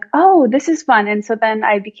edibles and was like, oh, this is fun. And so then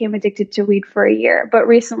I became addicted to weed for a year, but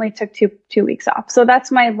recently took two weeks off. So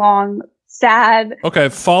that's my long, sad. Okay.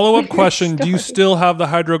 Follow-up question. Do you still have the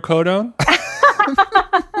hydrocodone?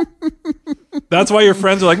 That's why your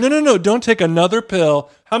friends are like, no, don't take another pill.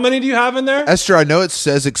 How many do you have in there? Esther, I know it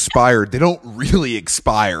says expired. They don't really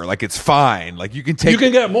expire. Like, it's fine. Like, you can take. You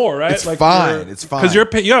can get more, right? It's like fine. It's fine.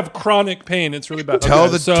 Because you have chronic pain. It's really bad. Tell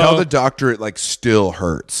Okay, tell the doctor it like still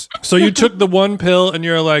hurts. So you took the one pill and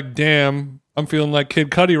you're like, damn, I'm feeling like Kid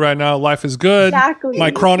Cudi right now. Life is good. Exactly.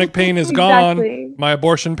 My chronic pain is Exactly. gone. My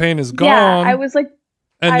abortion pain is gone. Yeah, I was like,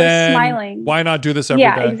 and I was then smiling. Why not do this every day?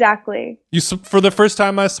 Yeah, exactly. For the first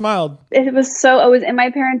time, I smiled. I was in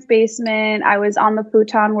my parents' basement. I was on the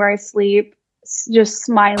futon where I sleep, just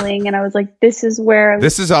smiling. And I was like, this is where.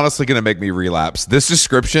 This is honestly going to make me relapse. This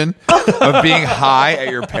description of being high at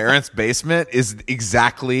your parents' basement is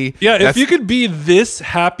exactly. Yeah, if you could be this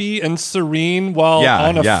happy and serene while Yeah,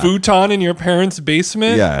 on a yeah. futon in your parents'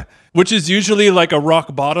 basement, Yeah. which is usually like a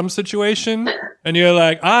rock bottom situation, and you're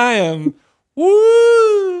like, I am.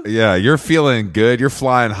 Woo! Yeah, you're feeling good. You're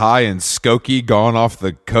flying high and Skokie, gone off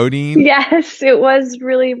the codeine. Yes, it was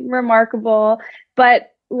really remarkable.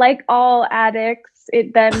 But like all addicts,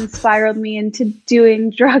 it then spiraled me into doing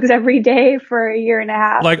drugs every day for a year and a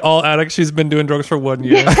half. Like all addicts, she's been doing drugs for 1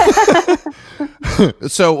 year.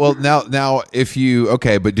 So, well, now, if you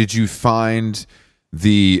but did you find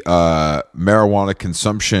the marijuana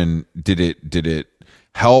consumption? Did it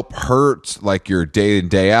help, hurt, like your day in,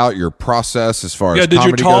 day out, your process as far as Did your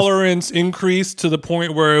comedy goes? tolerance increase to the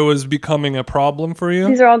point where it was becoming a problem for you?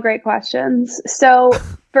 These are all great questions. So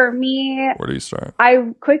for me, Where do you start?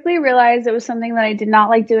 I quickly realized it was something that I did not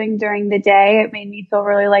like doing during the day. It made me feel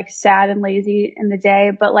really like sad and lazy in the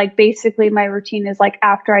day. But like basically my routine is like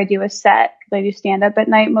after I do a set, because I do stand up at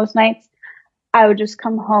night most nights, I would just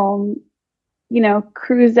come home,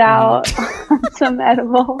 cruise out on some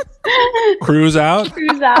edibles. Cruise out?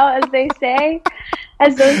 Cruise out, as they say.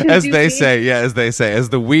 As those who As do they weed. say, as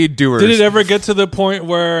the weed doers. Did it ever get to the point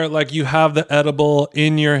where like you have the edible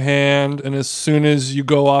in your hand and as soon as you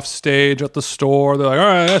go off stage at the store, they're like, all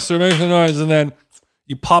right, Esther, make some noise, and then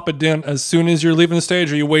you pop it down as soon as you're leaving the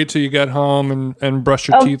stage, or you wait till you get home and brush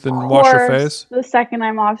your teeth and wash your face? The second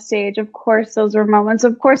I'm off stage, of course, those were moments.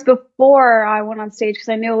 Of course, before I went on stage, because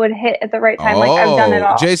I knew it would hit at the right time. Like I've done it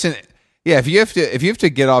all. Jason, yeah, if you have to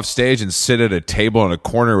get off stage and sit at a table in a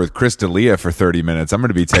corner with Chris D'Elia for 30 minutes, I'm going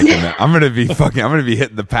to be taking that. I'm going to be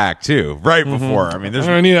hitting the pack too, right before. I mean, I'm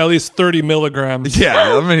gonna need at least 30 milligrams.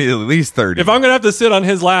 yeah, I'm going to need at least 30. If I'm gonna have to sit on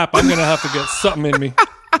his lap, I'm gonna have to get something in me.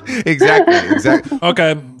 Exactly.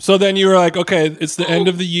 Okay, so then you were like, okay, it's the end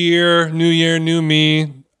of the year, new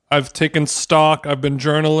me. I've taken stock. I've been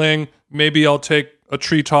journaling. Maybe I'll take a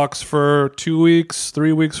tree talks for 2 weeks,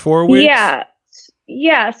 3 weeks, 4 weeks.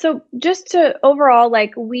 Yeah. So just to overall,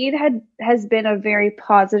 like weed has been a very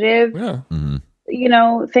positive,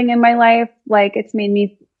 thing in my life. Like it's made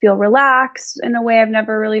me feel relaxed in a way I've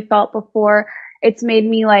never really felt before. It's made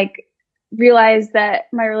me like realize that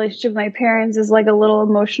my relationship with my parents is like a little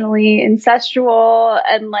emotionally incestual,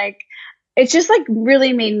 and like it's just like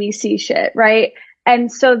really made me see shit, right? And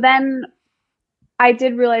so then I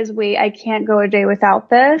did realize, wait, I can't go a day without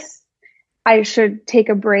this. I should take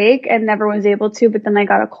a break, and never was able to, but then I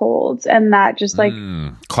got a cold, and that just like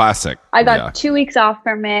classic. I got 2 weeks off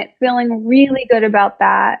from it, feeling really good about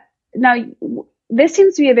that. Now this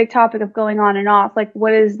seems to be a big topic of going on and off. Like,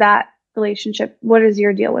 what is that relationship? What is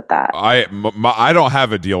your deal with that? I don't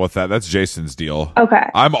have a deal with that. That's Jason's deal. Okay.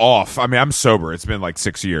 I'm off. I mean, I'm sober. It's been like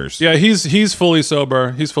 6 years. Yeah, he's fully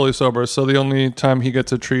sober. He's fully sober. So the only time he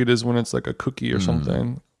gets a treat is when it's like a cookie or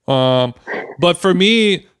something. But for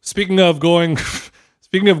me, speaking of going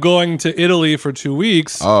to Italy for 2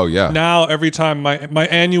 weeks. Oh yeah. Now every time my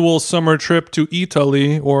annual summer trip to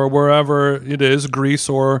Italy or wherever it is, Greece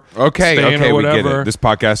or Spain or whatever. We get it. This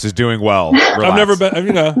podcast is doing well. Relax. I've never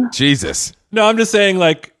been. Jesus. No, I'm just saying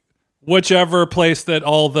like whichever place that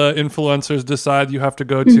all the influencers decide you have to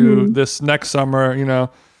go to this next summer,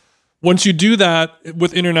 once you do that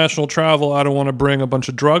with international travel, I don't want to bring a bunch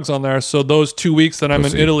of drugs on there. So those 2 weeks that I'm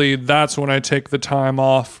in Italy, that's when I take the time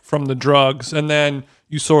off from the drugs. And then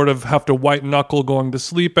you sort of have to white knuckle going to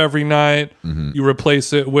sleep every night. You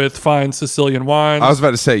replace it with fine Sicilian wines. I was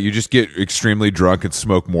about to say, you just get extremely drunk and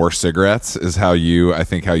smoke more cigarettes is how you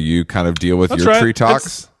kind of deal with your tree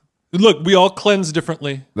talks. Look, we all cleanse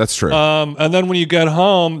differently. That's true. And then when you get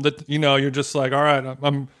home, that you're just like, all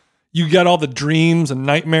right, you get all the dreams and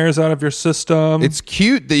nightmares out of your system. It's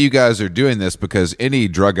cute that you guys are doing this because any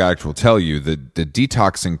drug addict will tell you that the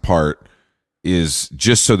detoxing part is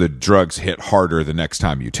just so the drugs hit harder the next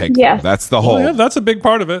time you take them. That's the whole. Yeah, that's a big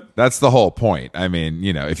part of it. That's the whole point. I mean,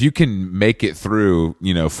 if you can make it through,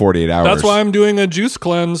 48 hours. That's why I'm doing a juice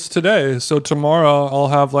cleanse today. So tomorrow I'll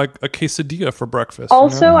have like a quesadilla for breakfast.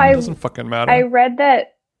 Also, it doesn't fucking matter. I read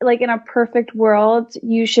that like in a perfect world,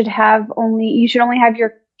 you should only have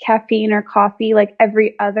your caffeine or coffee like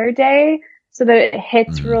every other day, so that it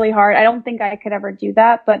hits really hard. I don't think I could ever do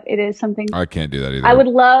that, but it is something. I can't do that either. I would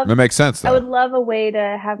love. That makes sense, though. I would love a way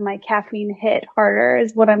to have my caffeine hit harder.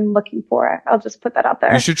 Is what I'm looking for. I'll just put that out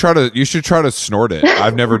there. You should try to snort it.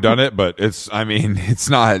 I've never done it, but it's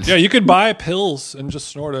not. Yeah, you could buy pills and just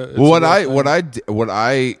snort it.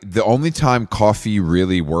 The only time coffee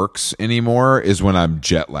really works anymore is when I'm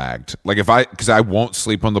jet lagged. Like because I won't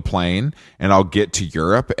sleep on the plane and I'll get to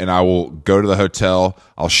Europe and I will go to the hotel,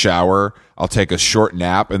 I'll shower, I'll take a short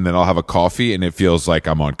nap, and then I'll have a coffee, and it feels like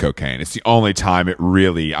I'm on cocaine. It's the only time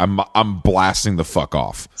I'm blasting the fuck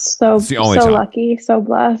off. So it's the only time. Lucky, so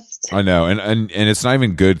blessed. I know, and it's not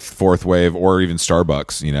even good fourth wave or even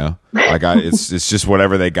Starbucks. Like it's just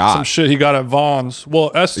whatever they got. Some shit he got at Vaughn's. Well,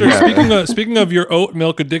 Esther, speaking of your oat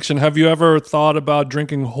milk addiction, have you ever thought about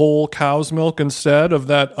drinking whole cow's milk instead of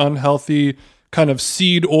that unhealthy kind of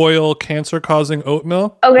seed oil cancer-causing oat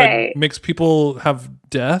milk? Okay, that makes people have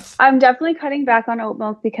death. I'm definitely cutting back on oat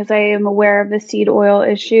milk because I am aware of the seed oil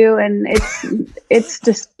issue, and it's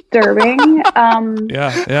disturbing.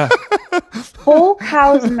 Yeah. Whole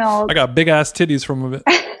cow's milk. I got big ass titties from it.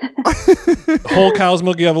 Whole cow's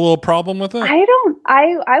milk. You have a little problem with it?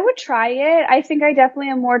 I would try it. I think I definitely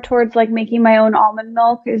am more towards like making my own almond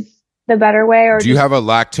milk is the better way. Or do you have any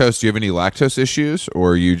lactose issues,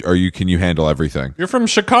 or can you handle everything? You're from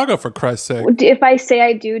Chicago, for Christ's sake. If I say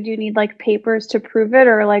I do you need like papers to prove it,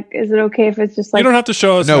 or like is it okay if it's just like you don't have to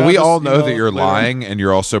show us? No, we all know that you're lying, and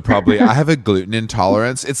you're also probably I have a gluten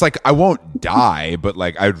intolerance. It's like I won't die, but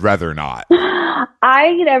like I'd rather not.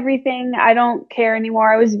 I eat everything. I don't care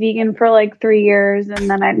anymore. I was vegan for like 3 years, and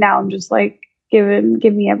then now I'm just like give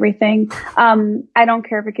me everything. I don't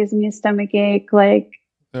care if it gives me a stomach ache. Like.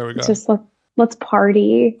 There we go. Just let's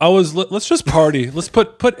party. Let's just party. Let's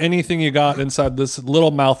put anything you got inside this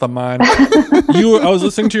little mouth of mine. I was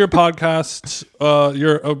listening to your podcast,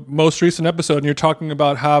 your most recent episode, and you're talking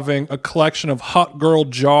about having a collection of hot girl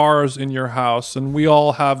jars in your house, and we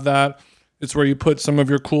all have that. It's where you put some of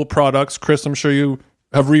your cool products. Chris, I'm sure you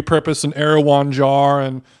have repurposed an Erewhon jar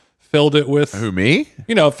and filled it with me?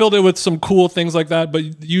 Filled it with some cool things like that.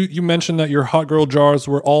 But you mentioned that your hot girl jars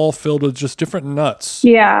were all filled with just different nuts.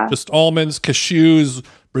 Yeah. Just almonds, cashews,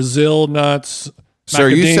 Brazil nuts. So are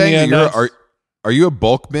you saying that are you a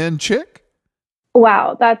bulk bin chick?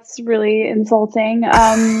 Wow, that's really insulting.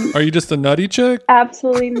 Are you just a nutty chick?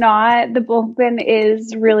 Absolutely not. The bulk bin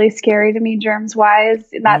is really scary to me, germs wise.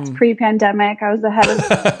 That's pre-pandemic. I was ahead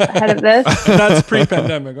of this. That's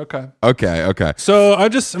pre-pandemic. Okay. Okay. So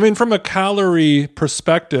from a calorie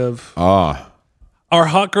perspective, are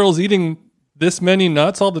hot girls eating this many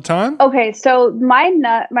nuts all the time? Okay, so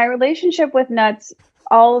my relationship with nuts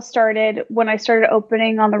all started when I started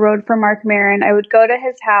opening on the road for Marc Maron. I would go to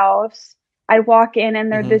his house. I'd walk in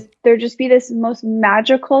and there'd just be this most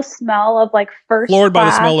magical smell of like first floored class. by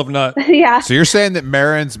the smell of nut. Yeah. So you're saying that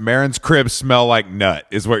Maron's cribs smell like nut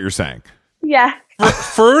is what you're saying? Yeah.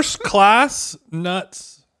 First class nut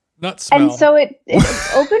smell. And so it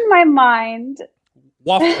opened my mind.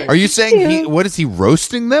 Waffling. Are you saying what is he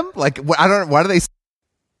roasting them? Like what, I don't know. Why do they?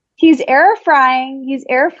 He's air frying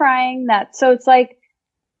nuts. So it's like,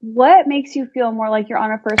 what makes you feel more like you're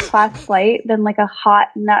on a first class flight than like a hot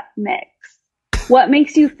nut mix? What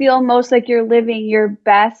makes you feel most like you're living your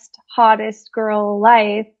best, hottest girl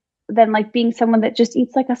life than like being someone that just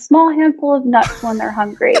eats like a small handful of nuts when they're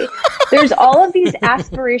hungry? There's all of these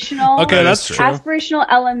aspirational, that's true. aspirational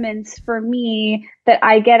elements for me that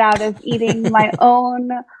I get out of eating my own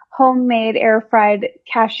homemade air fried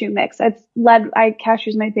cashew mix. Cashew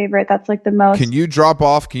is my favorite. That's like the most. Can you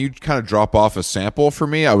kind of drop off a sample for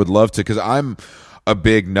me? I would love to, because I'm a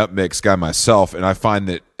big nut mix guy myself, and I find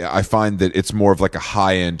that it's more of like a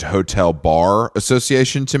high-end hotel bar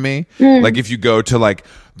association to me. Like if you go to like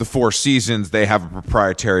the Four Seasons, they have a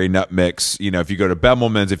proprietary nut mix. If you go to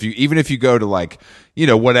Bemelman's, if you go to like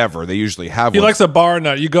whatever, they usually have. He one. likes a bar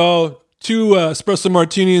nut. You go 2 espresso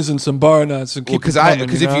martinis and some bar nuts, and keep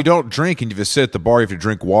because if you don't drink and you just sit at the bar, you have to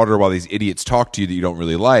drink water while these idiots talk to you that you don't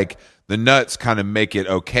really like. the nuts kind of make it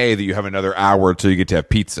okay that you have another hour until you get to have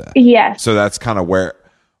pizza. Yes. So that's kind of where.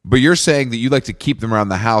 But you're saying that you like to keep them around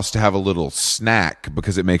the house to have a little snack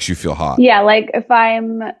because it makes you feel hot. Yeah, like if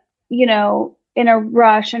I'm, in a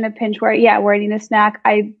rush, in a pinch where I need a snack,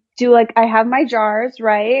 I do I have my jars,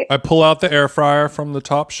 right? I pull out the air fryer from the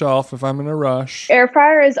top shelf if I'm in a rush. Air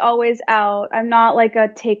fryer is always out. I'm not like a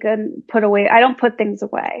take and put away. I don't put things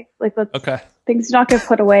away. Okay. Things do not get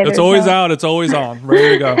put away. It's always out. It's always on.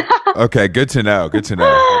 Ready to go. Okay, good to know. Good to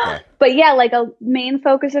know. Okay. But yeah, like a main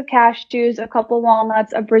focus of cashews, a couple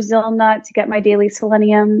walnuts, a Brazil nut to get my daily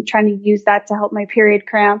selenium, trying to use that to help my period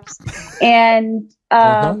cramps. And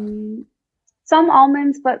some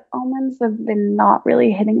almonds, but almonds have been not really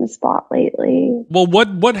hitting the spot lately. Well,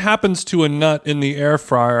 what happens to a nut in the air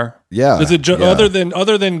fryer? Yeah. Does it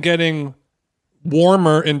other than getting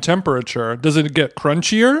warmer in temperature, does it get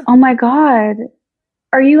crunchier? Oh my God.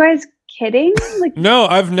 Are you guys kidding? No,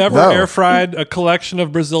 I've never air fried a collection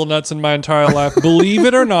of Brazil nuts in my entire life. Believe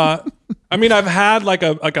it or not. I mean, I've had like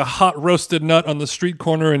a hot roasted nut on the street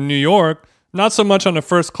corner in New York. Not so much on a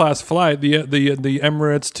first class flight. The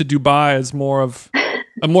Emirates to Dubai is more of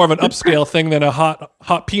an upscale thing than a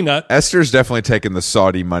hot peanut. Esther's definitely taking the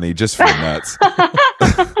Saudi money just for the nuts.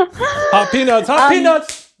 Hot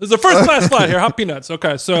peanuts. There's a first class flight here. Hot peanuts.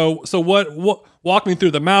 Okay, so what? Walk me through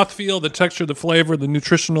the mouthfeel, the texture, the flavor, the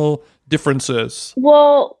nutritional differences.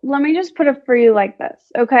 Well, let me just put it for you like this,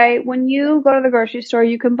 okay? When you go to the grocery store,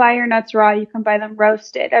 you can buy your nuts raw, you can buy them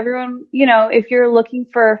roasted. Everyone, if you're looking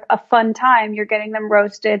for a fun time, you're getting them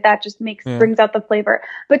roasted. That just brings out the flavor.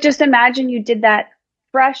 But just imagine you did that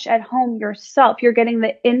fresh at home yourself. You're getting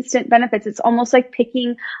the instant benefits. It's almost like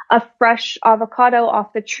picking a fresh avocado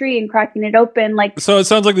off the tree and cracking it open. So it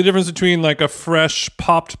sounds like the difference between like a fresh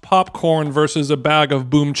popped popcorn versus a bag of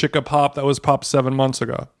Boom Chicka Pop that was popped 7 months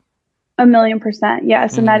ago. 1,000,000%.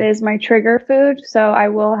 Yes. And that is my trigger food. So I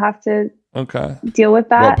will have to deal with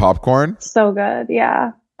that. What, popcorn? So good.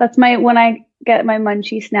 Yeah. That's when I get my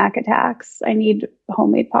munchie snack attacks, I need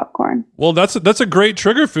homemade popcorn. Well, that's a great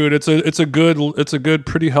trigger food. It's a good,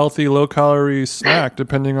 pretty healthy, low calorie snack,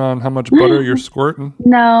 depending on how much butter you're squirting.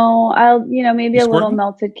 No, I'll maybe a little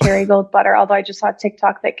melted Kerrygold butter. Although I just saw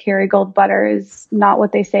TikTok that Kerrygold butter is not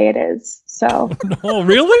what they say it is. So. Oh,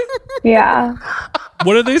 really? Yeah.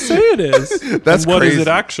 What do they say it is? That's what crazy. Is it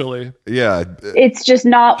actually? Yeah. It's just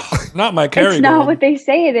not my Kerrygold. It's not what they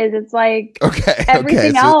say it is. It's like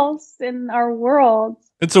everything else in our world.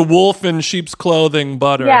 It's a wolf in sheep's clothing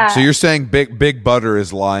butter. Yeah. So you're saying big butter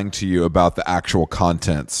is lying to you about the actual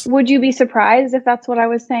contents. Would you be surprised if that's what I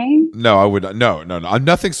was saying? No, I would. No.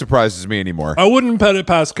 Nothing surprises me anymore. I wouldn't put it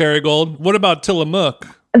past Kerrygold. What about Tillamook?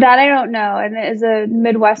 That I don't know. And as a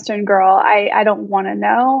Midwestern girl, I don't want to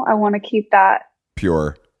know. I want to keep that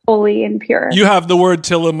pure. Fully and pure. You have the word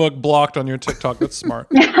Tillamook blocked on your TikTok. That's smart.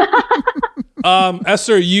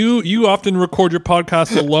 Esther, you often record your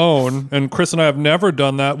podcast alone, and Chris and I have never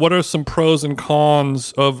done that. What are some pros and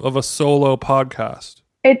cons of a solo podcast?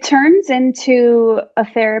 It turns into a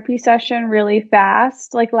therapy session really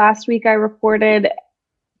fast. Like last week I recorded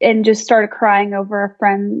and just started crying over a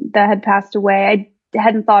friend that had passed away. I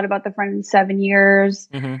hadn't thought about the friend in 7 years.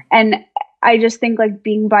 Mm-hmm. And I just think like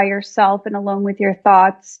being by yourself and alone with your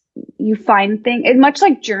thoughts, you find things. It's much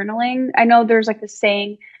like journaling. I know there's like the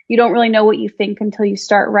saying, you don't really know what you think until you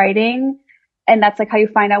start writing. And that's like how you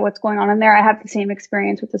find out what's going on in there. I have the same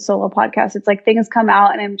experience with the solo podcast. It's like things come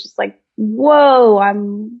out and I'm just like, whoa,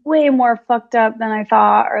 I'm way more fucked up than I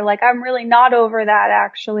thought. Or like, I'm really not over that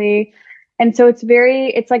actually. And so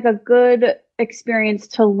it's like a good experience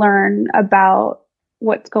to learn about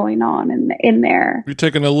what's going on in there. You're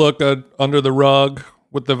taking a look at under the rug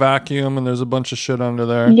with the vacuum and there's a bunch of shit under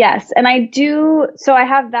there. Yes. And I do. So I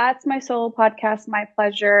have, that's my solo podcast, My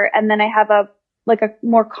Pleasure. And then I have a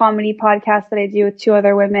more comedy podcast that I do with two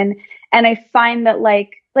other women. And I find that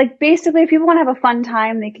like basically if people want to have a fun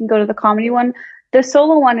time, they can go to the comedy one. The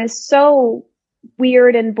solo one is so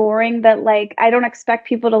weird and boring that like, I don't expect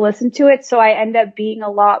people to listen to it. So I end up being a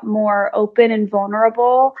lot more open and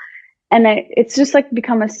vulnerable. And it's just like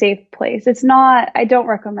become a safe place. It's not, I don't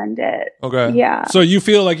recommend it. Okay. Yeah. So you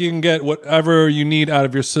feel like you can get whatever you need out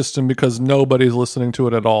of your system because nobody's listening to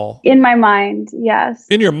it at all? In my mind, yes.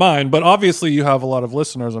 In your mind, but obviously you have a lot of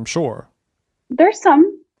listeners, I'm sure. There's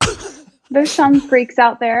some. There's some freaks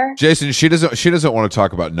out there. Jason, she doesn't want to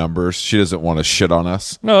talk about numbers. She doesn't want to shit on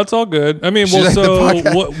us. No, it's all good. I mean, well,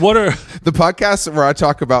 so what are the podcasts where I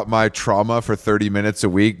talk about my trauma for 30 minutes a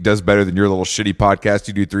week does better than your little shitty podcast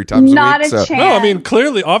you do 3 times Not a week? a chance. No, I mean,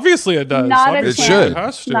 clearly, obviously it does. Not Obviously a chance. It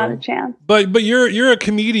has to. Not a chance. But you're a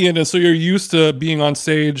comedian, and so you're used to being on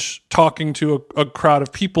stage talking to a crowd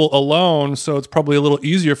of people alone, so it's probably a little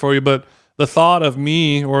easier for you. But the thought of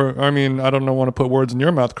me, or I mean, I don't want to put words in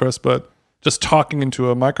your mouth, Chris, but just talking into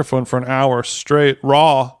a microphone for an hour straight,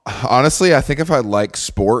 raw. Honestly, I think if I like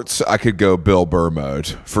sports, I could go Bill Burr mode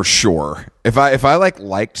for sure. If I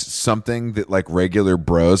liked something that like regular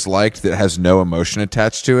bros liked that has no emotion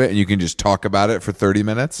attached to it, and you can just talk about it for 30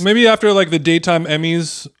 minutes. Maybe after like the daytime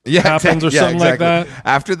Emmys happens or something like that.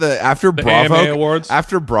 After AMA Bravo Awards.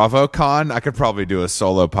 after BravoCon, I could probably do a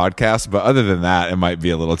solo podcast. But other than that, it might be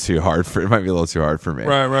a little too hard for me.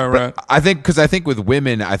 Right. I think with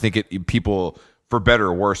women, I think people, for better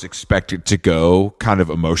or worse, expect it to go kind of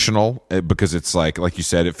emotional because it's like you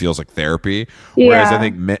said, it feels like therapy. Whereas I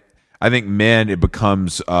think men, it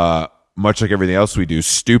becomes much like everything else we do,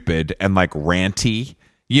 stupid and like ranty.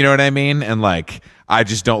 You know what I mean? And like, I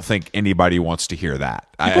just don't think anybody wants to hear that.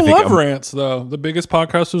 People love rants, though. The biggest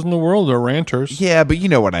podcasters in the world are ranters. Yeah, but you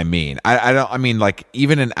know what I mean. I mean, like,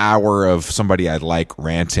 even an hour of somebody I like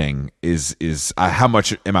ranting is how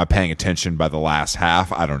much am I paying attention by the last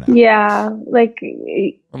half? I don't know. Yeah, like,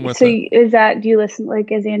 so it. is that? Do you listen?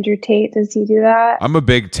 Like, is Andrew Tate? Does he do that? I'm a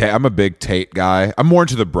big Tate guy. I'm more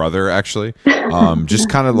into the brother actually. Just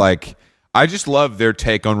kind of like, I just love their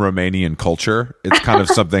take on Romanian culture. It's kind of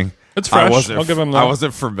something. It's fresh. I'll give him that. I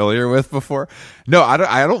wasn't familiar with before. No, I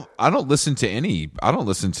don't listen to any. I don't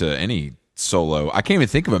listen to any solo. I can't even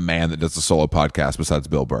think of a man that does a solo podcast besides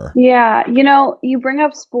Bill Burr. Yeah, you bring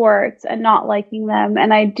up sports and not liking them,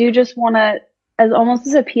 and I do just want to, as almost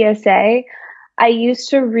as a PSA, I used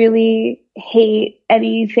to really hate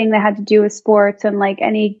anything that had to do with sports, and like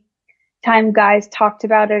any time guys talked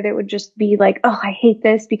about it, it would just be like, oh, I hate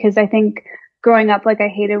this, because I think growing up, like, I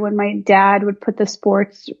hated when my dad would put the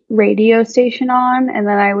sports radio station on, and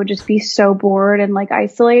then I would just be so bored and like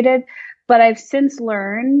isolated. But I've since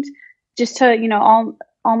learned, just to,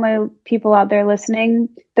 all my people out there listening,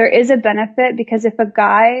 there is a benefit, because if a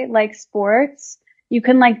guy likes sports, you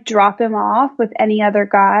can like drop him off with any other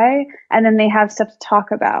guy, and then they have stuff to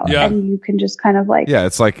talk about, and you can just kind of like,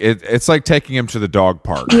 it's like taking him to the dog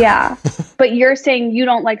park. Yeah. But you're saying you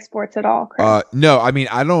don't like sports at all, Chris? No, I mean,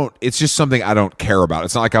 I don't. It's just something I don't care about.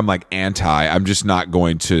 It's not like I'm like anti. I'm just not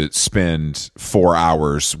going to spend 4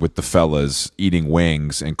 hours with the fellas eating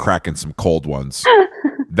wings and cracking some cold ones.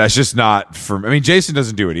 That's just not for me. I mean, Jason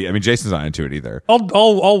doesn't do it. I mean, Jason's not into it either.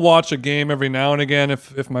 I'll watch a game every now and again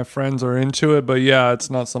if my friends are into it, but yeah, it's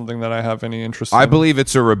not something that I have any interest in. I believe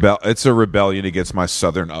it's a rebellion against my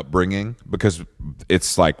Southern upbringing, because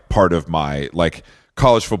it's like part of my, like,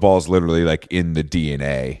 college football is literally like in the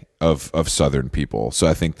DNA of Southern people. So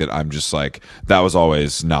I think that I'm just like, that was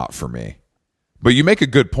always not for me. But you make a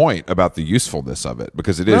good point about the usefulness of it,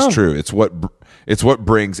 because it is true. It's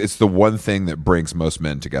the one thing that brings most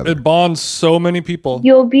men together. It bonds so many people.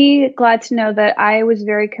 You'll be glad to know that I was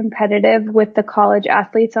very competitive with the college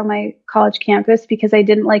athletes on my college campus, because I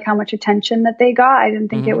didn't like how much attention that they got. I didn't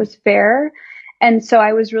think it was fair. And so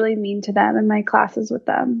I was really mean to them in my classes with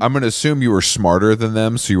them. I'm going to assume you were smarter than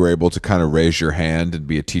them, so you were able to kind of raise your hand and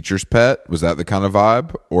be a teacher's pet. Was that the kind of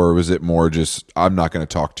vibe? Or was it more just, I'm not going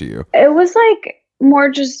to talk to you? It was like more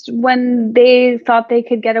just when they thought they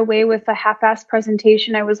could get away with a half-assed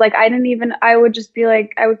presentation. I was like, I would just be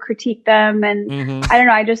like, I would critique them. And I don't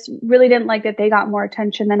know, I just really didn't like that they got more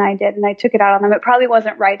attention than I did. And I took it out on them. It probably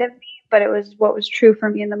wasn't right of me, but it was what was true for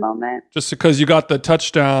me in the moment. Just because you got the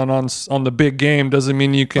touchdown on the big game doesn't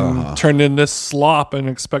mean you can turn in this slop and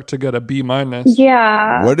expect to get a B-.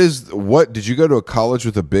 Yeah. What did you go to a college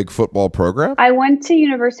with a big football program? I went to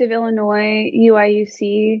University of Illinois,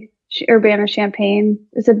 UIUC, Urbana-Champaign.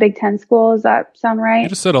 It's a Big Ten school. Does that sound right? You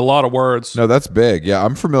just said a lot of words. No, that's big. Yeah,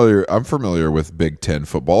 I'm familiar with Big Ten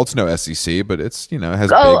football. It's no SEC, but it's, it has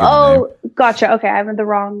big in the name. Gotcha. Okay, I'm in the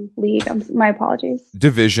wrong league. My apologies.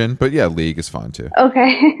 Division, but yeah, league is fine too.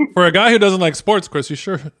 Okay. For a guy who doesn't like sports, Chris, you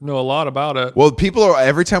sure know a lot about it. Well, people are,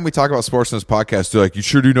 every time we talk about sports in this podcast, they're like, you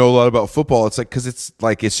sure do know a lot about football. It's like, because it's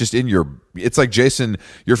just in your, it's like, Jason,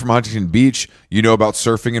 you're from Huntington Beach, you know about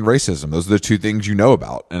surfing and racism. Those are the two things you know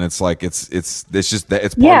about. And it's like, it's just that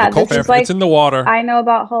it's part of the culture. Like, it's in the water. I know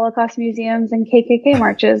about Holocaust museums and KKK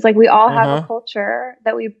marches. Like, we all have a culture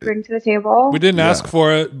that we bring to the table. We didn't ask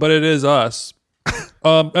for it, but it is us.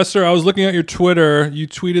 Esther, I was looking at your Twitter. You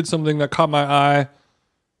tweeted something that caught my eye.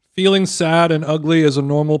 feeling sad and ugly is a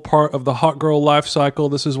normal part of the hot girl life cycle.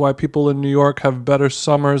 This is why people in New York have better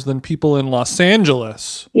summers than people in Los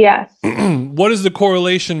Angeles. Yes. What is the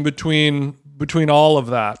correlation between all of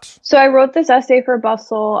that? So I wrote this essay for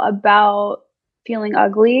Bustle about feeling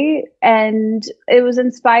ugly, and it was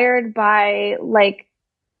inspired by like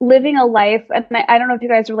living a life. And I don't know if you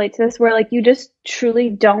guys relate to this, where like you just truly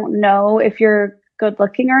don't know if you're good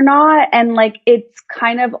looking or not. And like, it's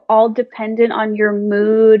kind of all dependent on your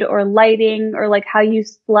mood or lighting or like how you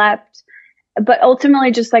slept, but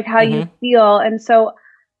ultimately just like how you feel. And so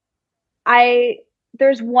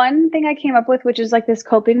there's one thing I came up with, which is like this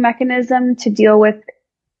coping mechanism to deal with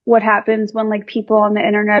what happens when like people on the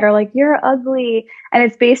internet are like, you're ugly. And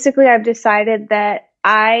it's basically, I've decided that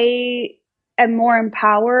I am more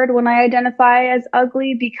empowered when I identify as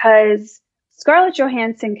ugly, because Scarlett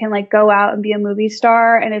Johansson can like go out and be a movie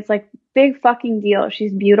star, and it's like big fucking deal.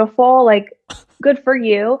 She's beautiful, like good for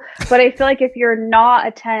you. But I feel like if you're not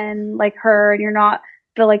a 10 like her, and you're not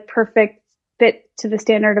the like perfect fit to the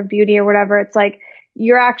standard of beauty or whatever, it's like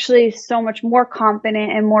you're actually so much more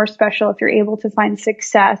confident and more special if you're able to find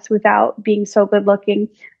success without being so good looking.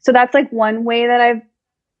 So that's like one way that I've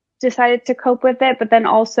decided to cope with it. But then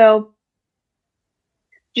also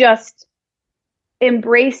just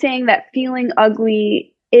embracing that feeling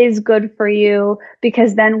ugly is good for you,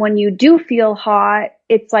 because then when you do feel hot,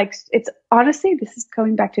 it's like, it's honestly, this is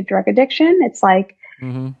going back to drug addiction. It's like,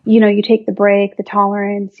 you know, you take the break, the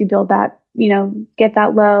tolerance, you build that, you know, get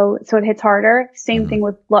that low so it hits harder. Same thing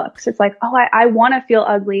with looks. It's like, oh, I want to feel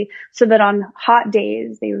ugly so that on hot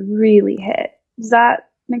days they really hit. Does that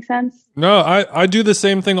make sense? No, I do the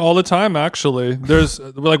same thing all the time, actually. There's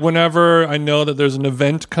like, whenever I know that there's an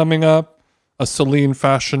event coming up, a Celine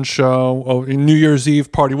fashion show, or a New Year's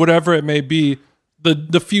Eve party, whatever it may be,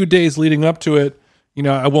 the few days leading up to it, you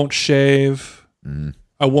know, I won't shave.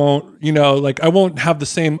 I won't, you know, like I won't have the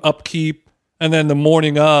same upkeep. And then the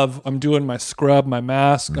morning of, I'm doing my scrub, my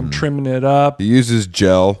mask, I'm trimming it up. He uses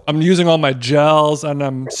gel. I'm using all my gels, and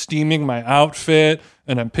I'm steaming my outfit,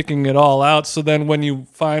 and I'm picking it all out. So then when you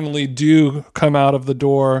finally do come out of the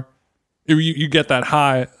door, you get that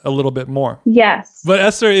high a little bit more. Yes. But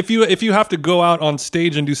Esther, if you have to go out on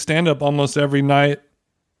stage and do stand-up almost every night,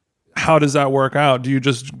 how does that work out? Do you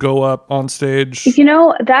just go up on stage? You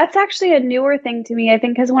know, that's actually a newer thing to me, I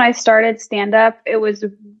think, because when I started stand-up, it was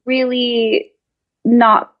really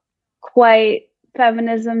not quite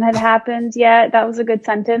feminism had happened yet. That was a good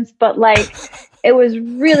sentence. But like, it was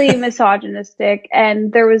really misogynistic.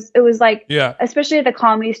 And it was like, yeah, especially at the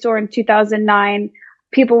Comedy Store in 2009,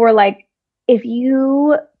 people were like, if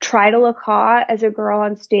you try to look hot as a girl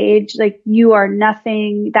on stage, like you are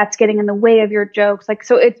nothing, that's getting in the way of your jokes. Like,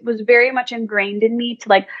 so it was very much ingrained in me to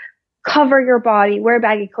like cover your body, wear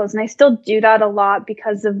baggy clothes. And I still do that a lot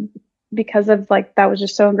because of like, that was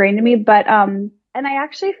just so ingrained in me. But, and I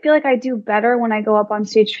actually feel like I do better when I go up on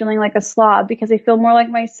stage feeling like a slob, because I feel more like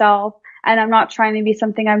myself. And I'm not trying to be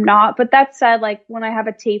something I'm not. But that said, like when I have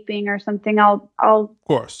a taping or something, I'll of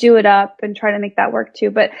course do it up and try to make that work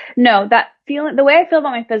too. But no, that feeling, the way I feel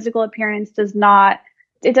about my physical appearance it's not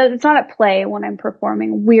at play when I'm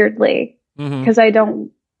performing, weirdly, because I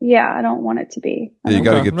don't want it to be. Yeah, you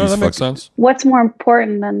got to get these. That makes sense. What's more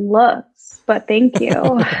important than looks? But thank you.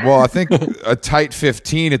 Well, I think a tight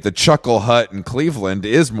 15 at the Chuckle Hut in Cleveland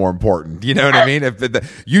is more important. You know what I mean?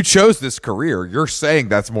 If you chose this career, you're saying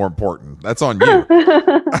that's more important. That's on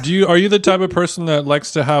you. Are you the type of person that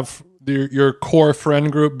likes to have your core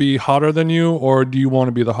friend group be hotter than you, or do you want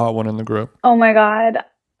to be the hot one in the group? Oh my God.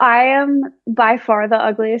 I am by far the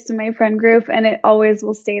ugliest in my friend group, and it always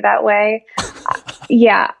will stay that way.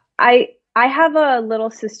 Yeah. I have a little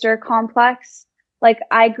sister complex. Like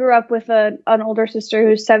I grew up with an older sister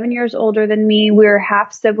who's 7 years older than me. We were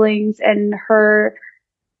half siblings, and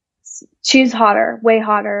she's hotter, way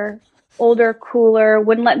hotter, older, cooler,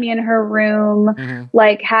 wouldn't let me in her room,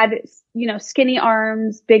 like had, you know, skinny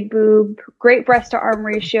arms, big boob, great breast to arm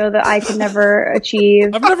ratio that I could never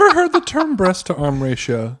achieve. I've never heard the term breast to arm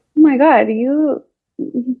ratio. Oh my God, you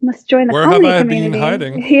must join the Where comedy have I community. been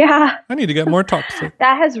hiding? Yeah. I need to get more toxic.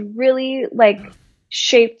 That has really like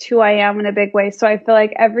shaped who I am in a big way. So I feel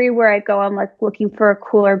like everywhere I go, I'm like looking for a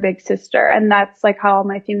cooler big sister. And that's like how all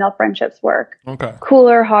my female friendships work. Okay.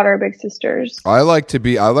 Cooler, hotter big sisters. I like to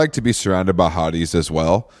be surrounded by hotties as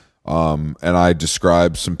well. And I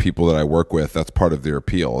describe some people that I work with. That's part of their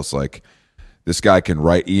appeal. It's like, this guy can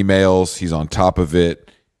write emails. He's on top of it.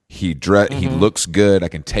 He looks good. I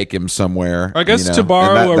can take him somewhere. I guess, you know? to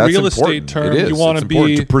borrow a real estate important. term, It is. you want to It's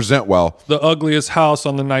important be to present well. the ugliest house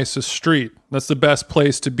on the nicest street. That's the best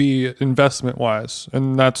place to be investment wise,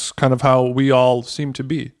 and that's kind of how we all seem to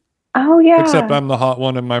be. Oh yeah. Except I'm the hot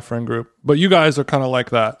one in my friend group. But you guys are kind of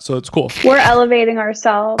like that, so it's cool. We're elevating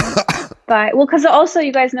ourselves. Because also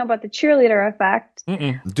you guys know about the cheerleader effect.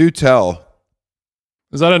 Do tell.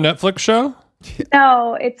 Is that a Netflix show?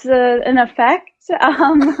 No, it's an effect.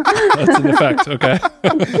 That's an effect. Okay.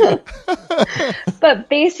 But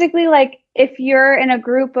basically, like, if you're in a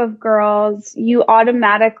group of girls, you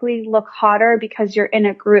automatically look hotter because you're in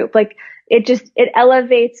a group. Like, it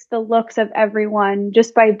elevates the looks of everyone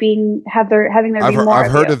just by having there be more.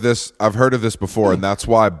 I've heard of this. I've heard of this before, and that's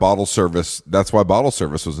why bottle service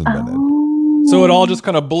was invented. So it all just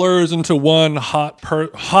kind of blurs into one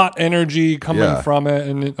hot energy coming from it,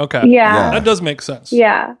 and that does make sense.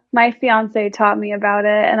 Yeah, my fiance taught me about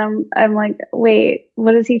it, and I'm like, wait,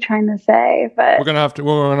 what is he trying to say? But we're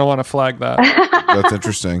gonna want to flag that. That's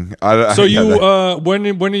interesting.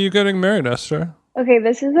 When are you getting married, Esther? Okay,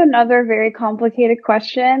 this is another very complicated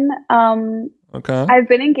question. Okay, I've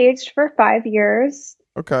been engaged for 5 years.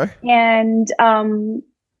 Okay, and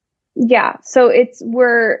yeah, so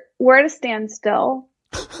we're at a standstill,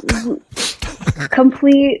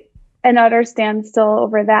 complete and utter standstill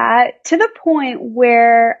over that, to the point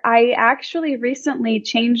where I actually recently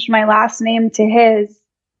changed my last name to his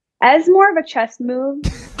as more of a chess move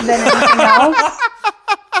than anything else.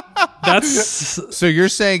 That's so you're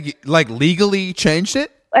saying like legally changed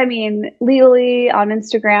it? I mean, legally on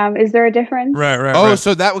Instagram. Is there a difference? Right. Oh, right.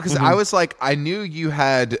 so that because I was like, I knew you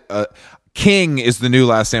had. King is the new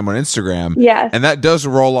last name on Instagram. Yes. And that does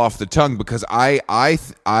roll off the tongue because I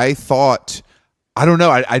thought, I don't know,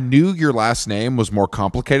 I knew your last name was more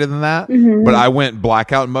complicated than that, but I went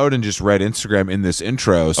blackout mode and just read Instagram in this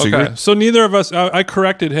intro. So so neither of us, I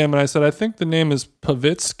corrected him and I said, I think the name is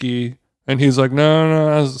Pavitsky. And he's like,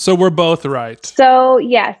 no. So we're both right. So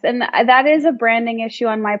yes, and that is a branding issue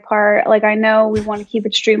on my part. Like, I know we want to keep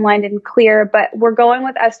it streamlined and clear, but we're going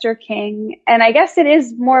with Esther King, and I guess it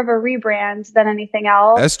is more of a rebrand than anything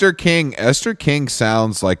else. Esther King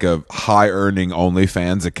sounds like a high earning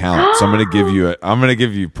OnlyFans account. So I'm gonna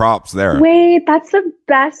give you props there. Wait, that's the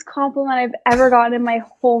best compliment I've ever gotten in my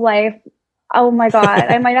whole life. Oh my God.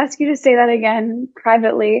 I might ask you to say that again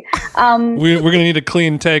privately. We're going to need a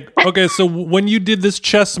clean take. Okay, so when you did this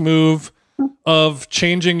chess move of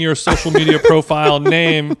changing your social media profile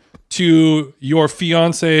name to your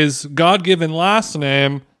fiance's God-given last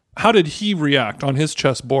name, how did he react on his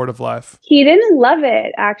chessboard of life? He didn't love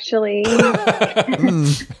it, actually.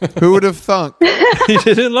 Who would have thunk? He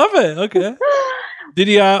didn't love it. Okay. Did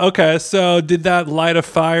he? Okay, so did that light a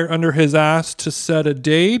fire under his ass to set a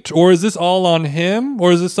date? Or is this all on him?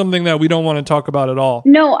 Or is this something that we don't want to talk about at all?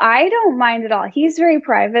 No, I don't mind at all. He's very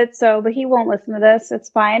private, but he won't listen to this. It's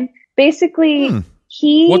fine. Basically,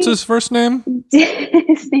 What's his first name?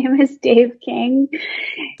 His name is Dave King.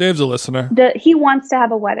 Dave's a listener. He wants to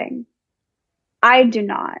have a wedding. I do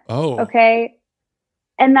not. Oh. Okay?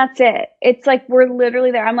 And that's it. It's like we're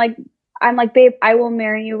literally there. I'm like, babe, I will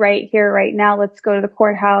marry you right here, right now. Let's go to the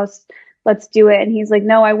courthouse. Let's do it. And he's like,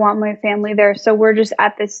 no, I want my family there. So we're just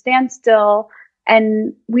at this standstill.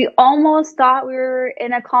 And we almost thought we were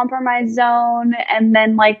in a compromise zone. And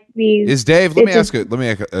then is Dave, let me ask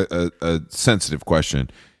a sensitive question.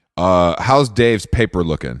 How's Dave's paper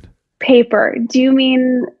looking? Paper. Do you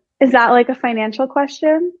mean, is that like a financial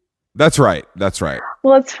question? That's right.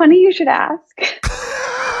 Well, it's funny you should ask.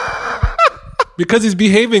 Because he's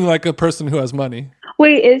behaving like a person who has money.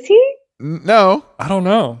 Wait, is he? No. I don't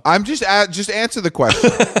know. I'm just answer the question.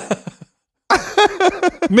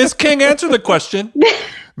 Miss King, answer the question.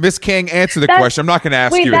 Miss King, answer the question. I'm not going to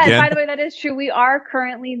ask you again. By the way, that is true. We are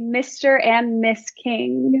currently Mr. and Miss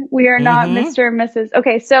King. We are not Mr. and Mrs.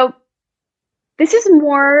 Okay, so this is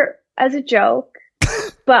more as a joke,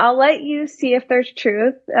 but I'll let you see if there's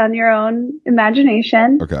truth on your own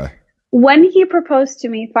imagination. Okay. When he proposed to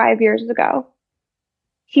me 5 years ago,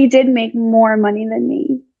 he did make more money than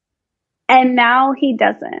me. And now he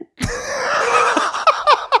doesn't.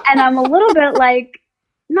 And I'm a little bit like,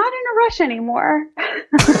 not in a rush anymore.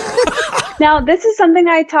 Now, this is something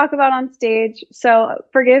I talk about on stage, so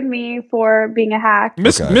forgive me for being a hack.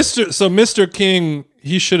 Mr. King,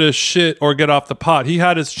 he should have shit or get off the pot. He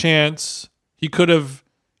had his chance. He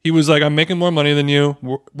was like, I'm making more money than you.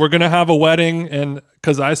 We're going to have a wedding, and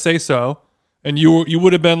because I say so. And you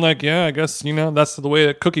would have been like, yeah, I guess, that's the way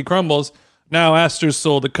the cookie crumbles. Now Esther's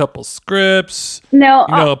sold a couple scripts. No,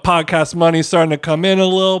 podcast money's starting to come in a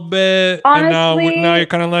little bit. Honestly, and now you're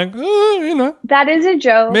kind of like, that is a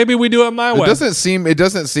joke. Maybe we do it my way. It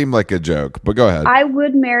doesn't seem like a joke, but go ahead. I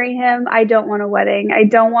would marry him. I don't want a wedding. I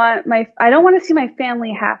don't want to see my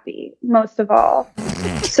family happy, most of all.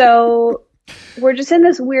 So we're just in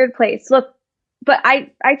this weird place. Look, but I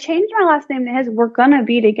changed my last name to his. We're gonna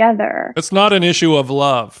be together. It's not an issue of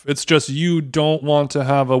love. It's just you don't want to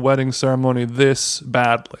have a wedding ceremony this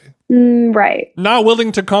badly. Right. Not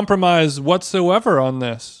willing to compromise whatsoever on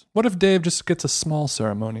this. What if Dave just gets a small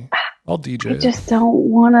ceremony? I'll DJ I just don't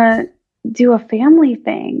want to do a family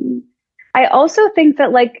thing. I also think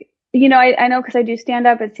that, like, you know, I know because I do stand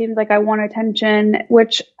up, it seems like I want attention,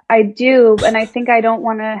 which I do. And I think I don't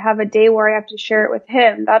want to have a day where I have to share it with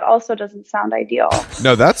him. That also doesn't sound ideal.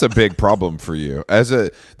 No, that's a big problem for you. That's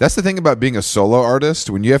the thing about being a solo artist.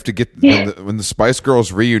 When you have to get when the Spice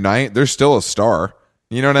Girls reunite, there's still a star.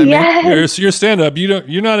 You know what I mean? Yes. You're stand up.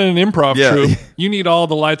 You're not in an improv troupe. You need all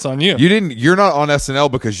the lights on you. You're not on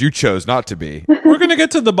SNL because you chose not to be. We're gonna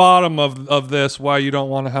get to the bottom of this, why you don't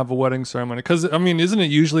want to have a wedding ceremony. Because I mean, isn't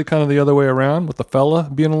it usually kind of the other way around, with the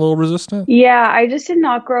fella being a little resistant? Yeah, I just did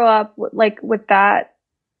not grow up with that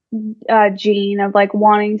gene of like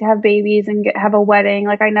wanting to have babies and have a wedding.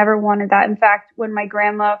 Like, I never wanted that. In fact, when my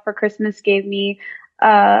grandma for Christmas gave me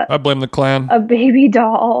I blame the clan. a baby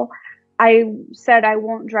doll, I said I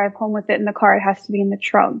won't drive home with it in the car. It has to be in the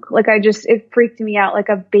trunk. Like, it freaked me out. Like,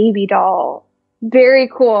 a baby doll. Very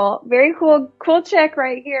cool. Very cool. Cool chick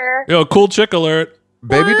right here. Yo, cool chick alert.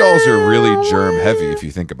 Baby dolls are really germ heavy if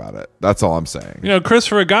you think about it. That's all I'm saying. You know, Chris,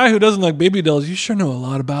 for a guy who doesn't like baby dolls, you sure know a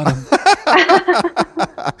lot about them.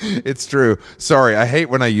 It's true. Sorry, I hate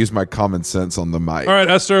when I use my common sense on the mic. All right,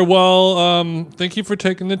 Esther. Well, thank you for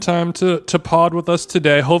taking the time to pod with us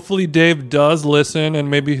today. Hopefully Dave does listen and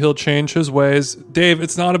maybe he'll change his ways. Dave,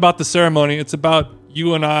 it's not about the ceremony. It's about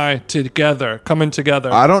you and I together, coming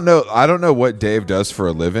together. I don't know what Dave does for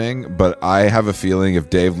a living, but I have a feeling if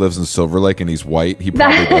Dave lives in Silver Lake and he's white, he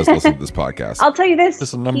probably does listen to this podcast. I'll tell you this.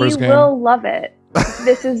 Just a numbers he game. will love it.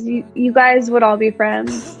 This is, you guys would all be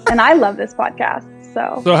friends. And I love this podcast.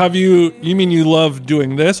 So have you mean you love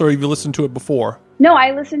doing this, or have you listened to it before? no,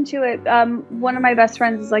 I listened to it. One of my best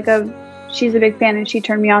friends is like she's a big fan, and she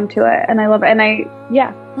turned me on to it, and I love it. And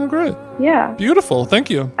Oh, great. yeah. Beautiful. Thank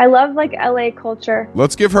you. I love like LA culture.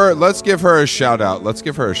 Let's give her a shout out.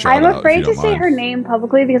 I'm afraid to say her name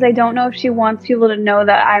publicly because I don't know if she wants people to know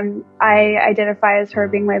that I identify as her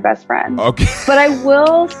being my best friend. Okay. But I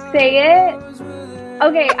will say it.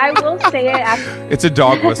 Okay, I will say it after. It's a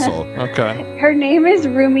dog whistle. Okay. Her name is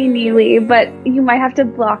Rumi Neely, but you might have to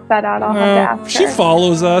block that out. I'll have to ask She her.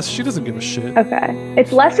 follows us. She doesn't give a shit. Okay.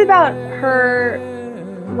 It's less about her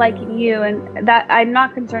liking you, and that I'm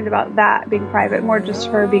not concerned about that being private, more just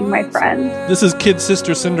her being my friend. This is kid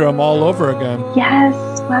sister syndrome all over again. Yes.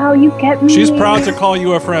 Wow, you get me. She's proud to call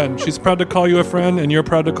you a friend. She's proud to call you a friend, and you're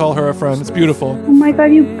proud to call her a friend. It's beautiful. Oh my god,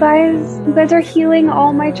 you guys are healing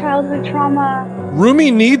all my childhood trauma. Rumi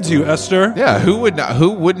needs you, Esther. Yeah, who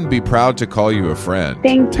wouldn't be proud to call you a friend?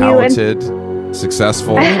 Thank you. Talented,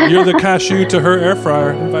 successful. You're the cashew to her air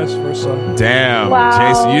fryer, and vice versa. Damn, Wow.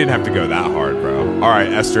 Jason, you didn't have to go that hard, bro. All right,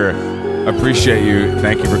 Esther, appreciate you.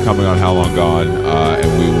 Thank you for coming on How Long Gone,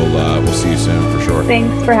 and we'll see you soon for sure.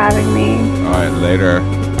 Thanks for having me. All right, later.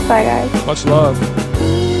 Bye, guys. Much love.